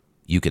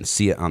you can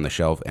see it on the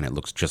shelf and it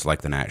looks just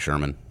like the Nat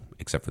Sherman,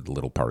 except for the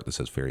little part that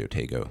says Ferio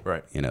Tego.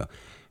 Right.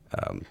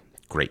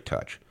 Great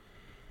touch.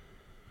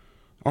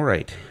 All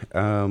right.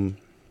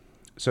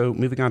 So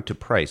moving on to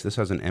price. This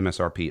has an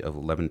MSRP of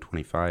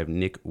 $11.25.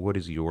 Nick, what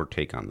is your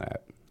take on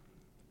that?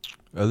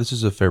 This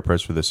is a fair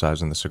price for the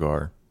size and the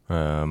cigar.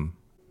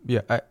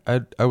 Yeah,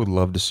 I would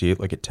love to see it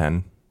like at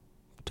 $10.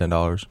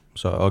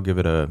 So I'll give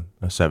it a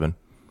 7.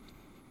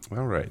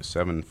 All right,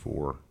 7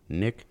 for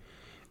Nick.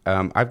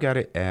 I've got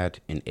it at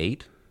an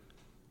 8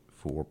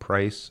 for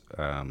price.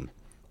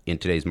 In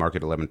today's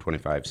market,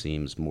 $11.25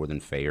 seems more than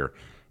fair,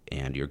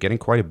 and you're getting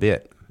quite a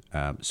bit.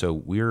 So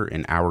we're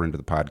an hour into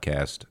the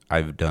podcast.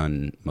 I've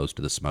done most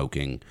of the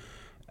smoking,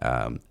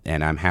 and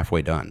I'm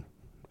halfway done.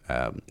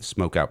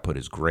 Smoke output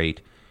is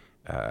great.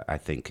 I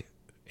think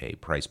a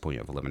price point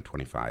of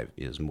 $11.25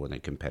 is more than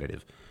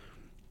competitive.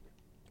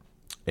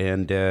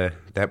 And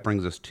that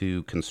brings us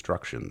to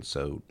construction.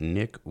 So,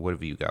 Nick, what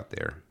have you got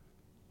there?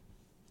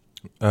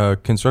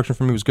 Construction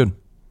for me was good.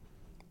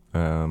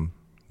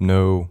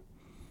 No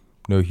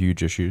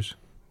huge issues.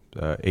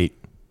 8.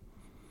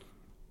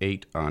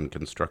 8 on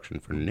construction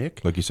for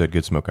Nick. Like you said,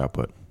 good smoke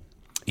output.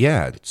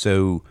 Yeah,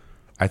 so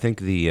I think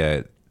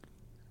the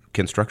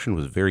construction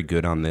was very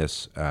good on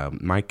this.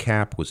 My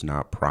cap was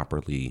not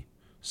properly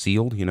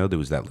sealed. There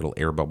was that little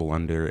air bubble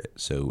under it.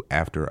 So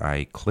after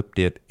I clipped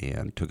it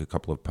and took a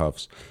couple of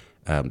puffs,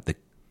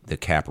 the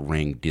cap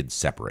ring did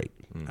separate.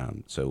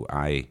 So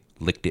I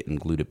licked it and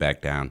glued it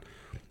back down,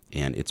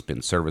 and it's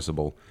been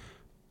serviceable.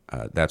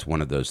 That's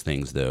one of those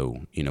things,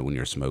 though, when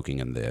you're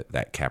smoking and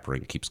that cap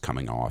ring keeps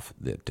coming off,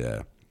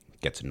 that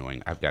gets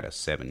annoying. I've got a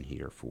 7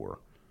 here for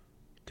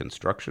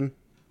construction.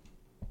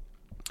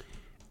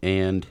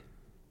 And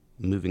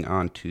moving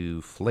on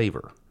to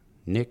flavor.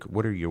 Nick,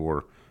 what are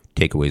your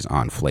takeaways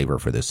on flavor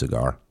for this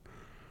cigar?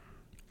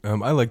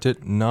 I liked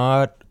it.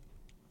 Not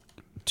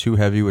too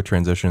heavy with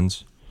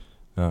transitions.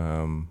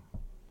 It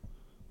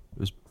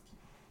was,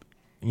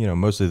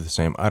 mostly the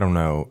same. I don't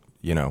know,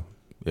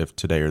 if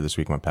today or this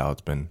week my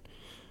palate's been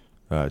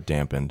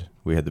dampened.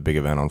 We had the big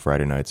event on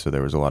Friday night, so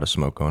there was a lot of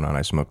smoke going on.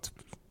 I smoked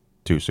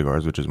 2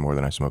 cigars, which is more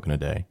than I smoke in a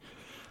day.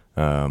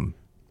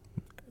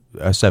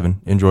 A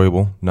 7,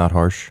 enjoyable, not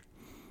harsh,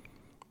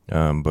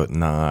 but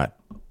not,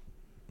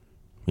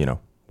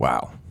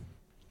 wow.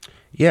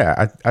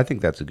 Yeah, I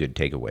think that's a good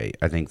takeaway.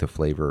 I think the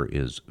flavor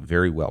is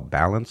very well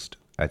balanced.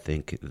 I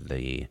think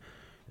the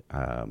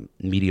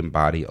medium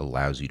body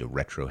allows you to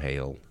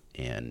retrohale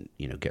and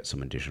get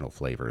some additional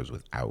flavors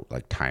without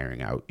like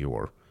tiring out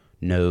your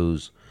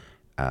nose.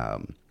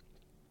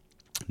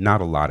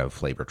 Not a lot of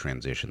flavor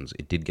transitions.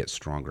 It did get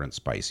stronger and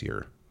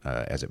spicier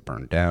as it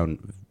burned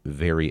down.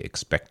 Very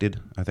expected,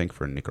 I think,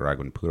 for a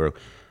Nicaraguan puro.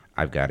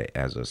 I've got it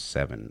as a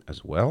 7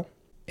 as well.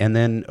 And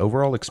then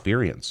overall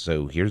experience.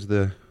 So here's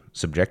the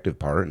subjective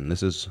part, and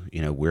this is,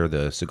 where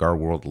the cigar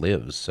world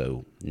lives.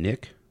 So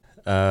Nick,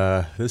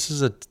 this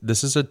is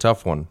a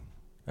tough one.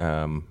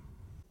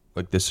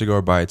 Like this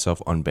cigar by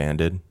itself,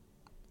 unbanded,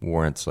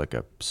 warrants like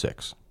a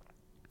 6.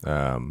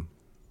 But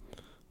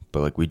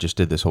like we just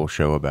did this whole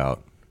show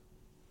about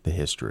the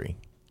history,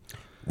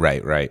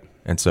 right,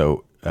 and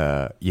so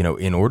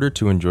in order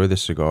to enjoy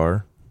this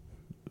cigar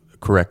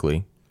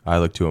correctly, I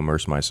like to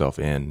immerse myself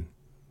in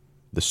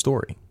the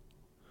story,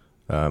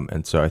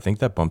 and so I think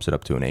that bumps it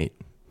up to an 8.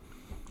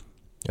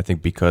 I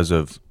think because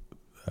of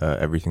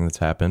everything that's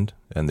happened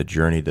and the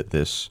journey that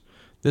this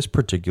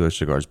particular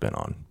cigar's been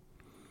on.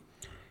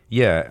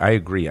 Yeah, I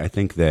agree. I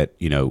think that,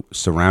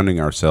 surrounding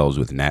ourselves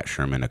with Nat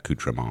Sherman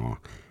accoutrement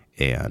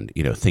and,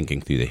 thinking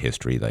through the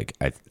history, like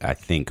I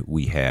think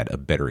we had a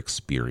better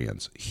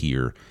experience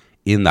here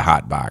in the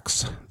hot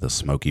box, the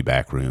smoky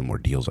back room where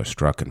deals are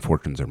struck and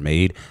fortunes are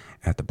made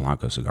at the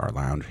Blanco Cigar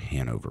Lounge,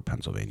 Hanover,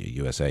 Pennsylvania,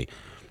 USA.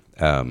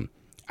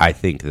 I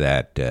think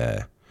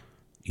that,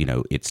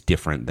 it's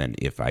different than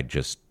if I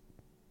just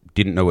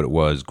didn't know what it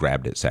was,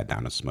 grabbed it, sat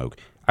down to smoke.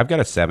 I've got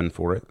a 7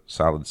 for it,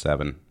 solid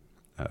 7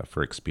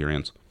 for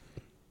experience.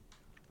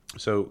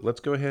 So let's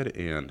go ahead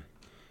and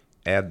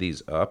add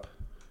these up.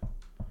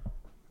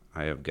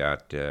 I have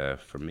got,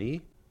 for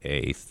me,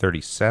 a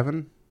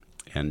 37,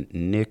 and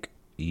Nick,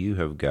 you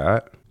have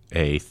got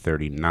a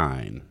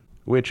 39,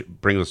 which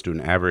brings us to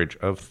an average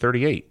of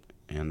 38,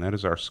 and that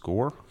is our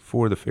score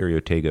for the Ferio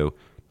Tego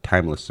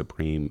Timeless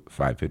Supreme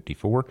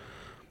 554.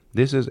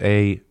 This is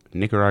a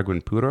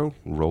Nicaraguan puro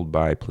rolled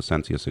by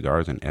Plasencia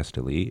Cigars in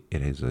Esteli.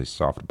 It is a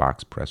soft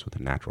box press with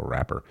a natural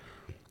wrapper,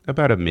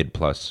 about a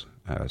mid-plus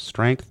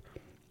strength.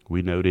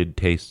 We noted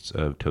tastes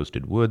of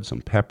toasted wood,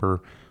 some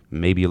pepper,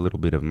 maybe a little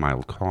bit of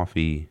mild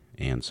coffee,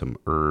 and some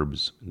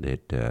herbs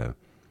that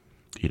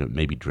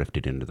maybe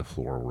drifted into the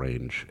floral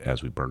range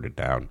as we burned it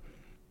down.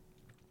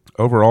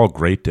 Overall,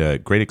 great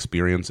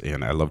experience,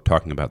 and I love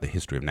talking about the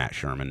history of Nat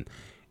Sherman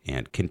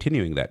and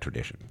continuing that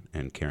tradition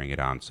and carrying it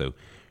on. So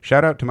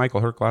shout out to Michael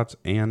Herklot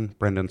and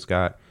Brendan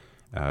Scott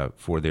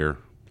for their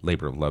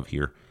labor of love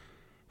here.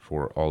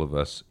 For all of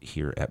us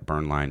here at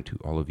Burnline, to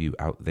all of you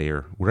out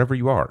there, wherever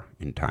you are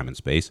in time and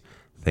space,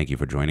 thank you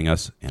for joining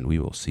us, and we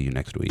will see you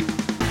next week.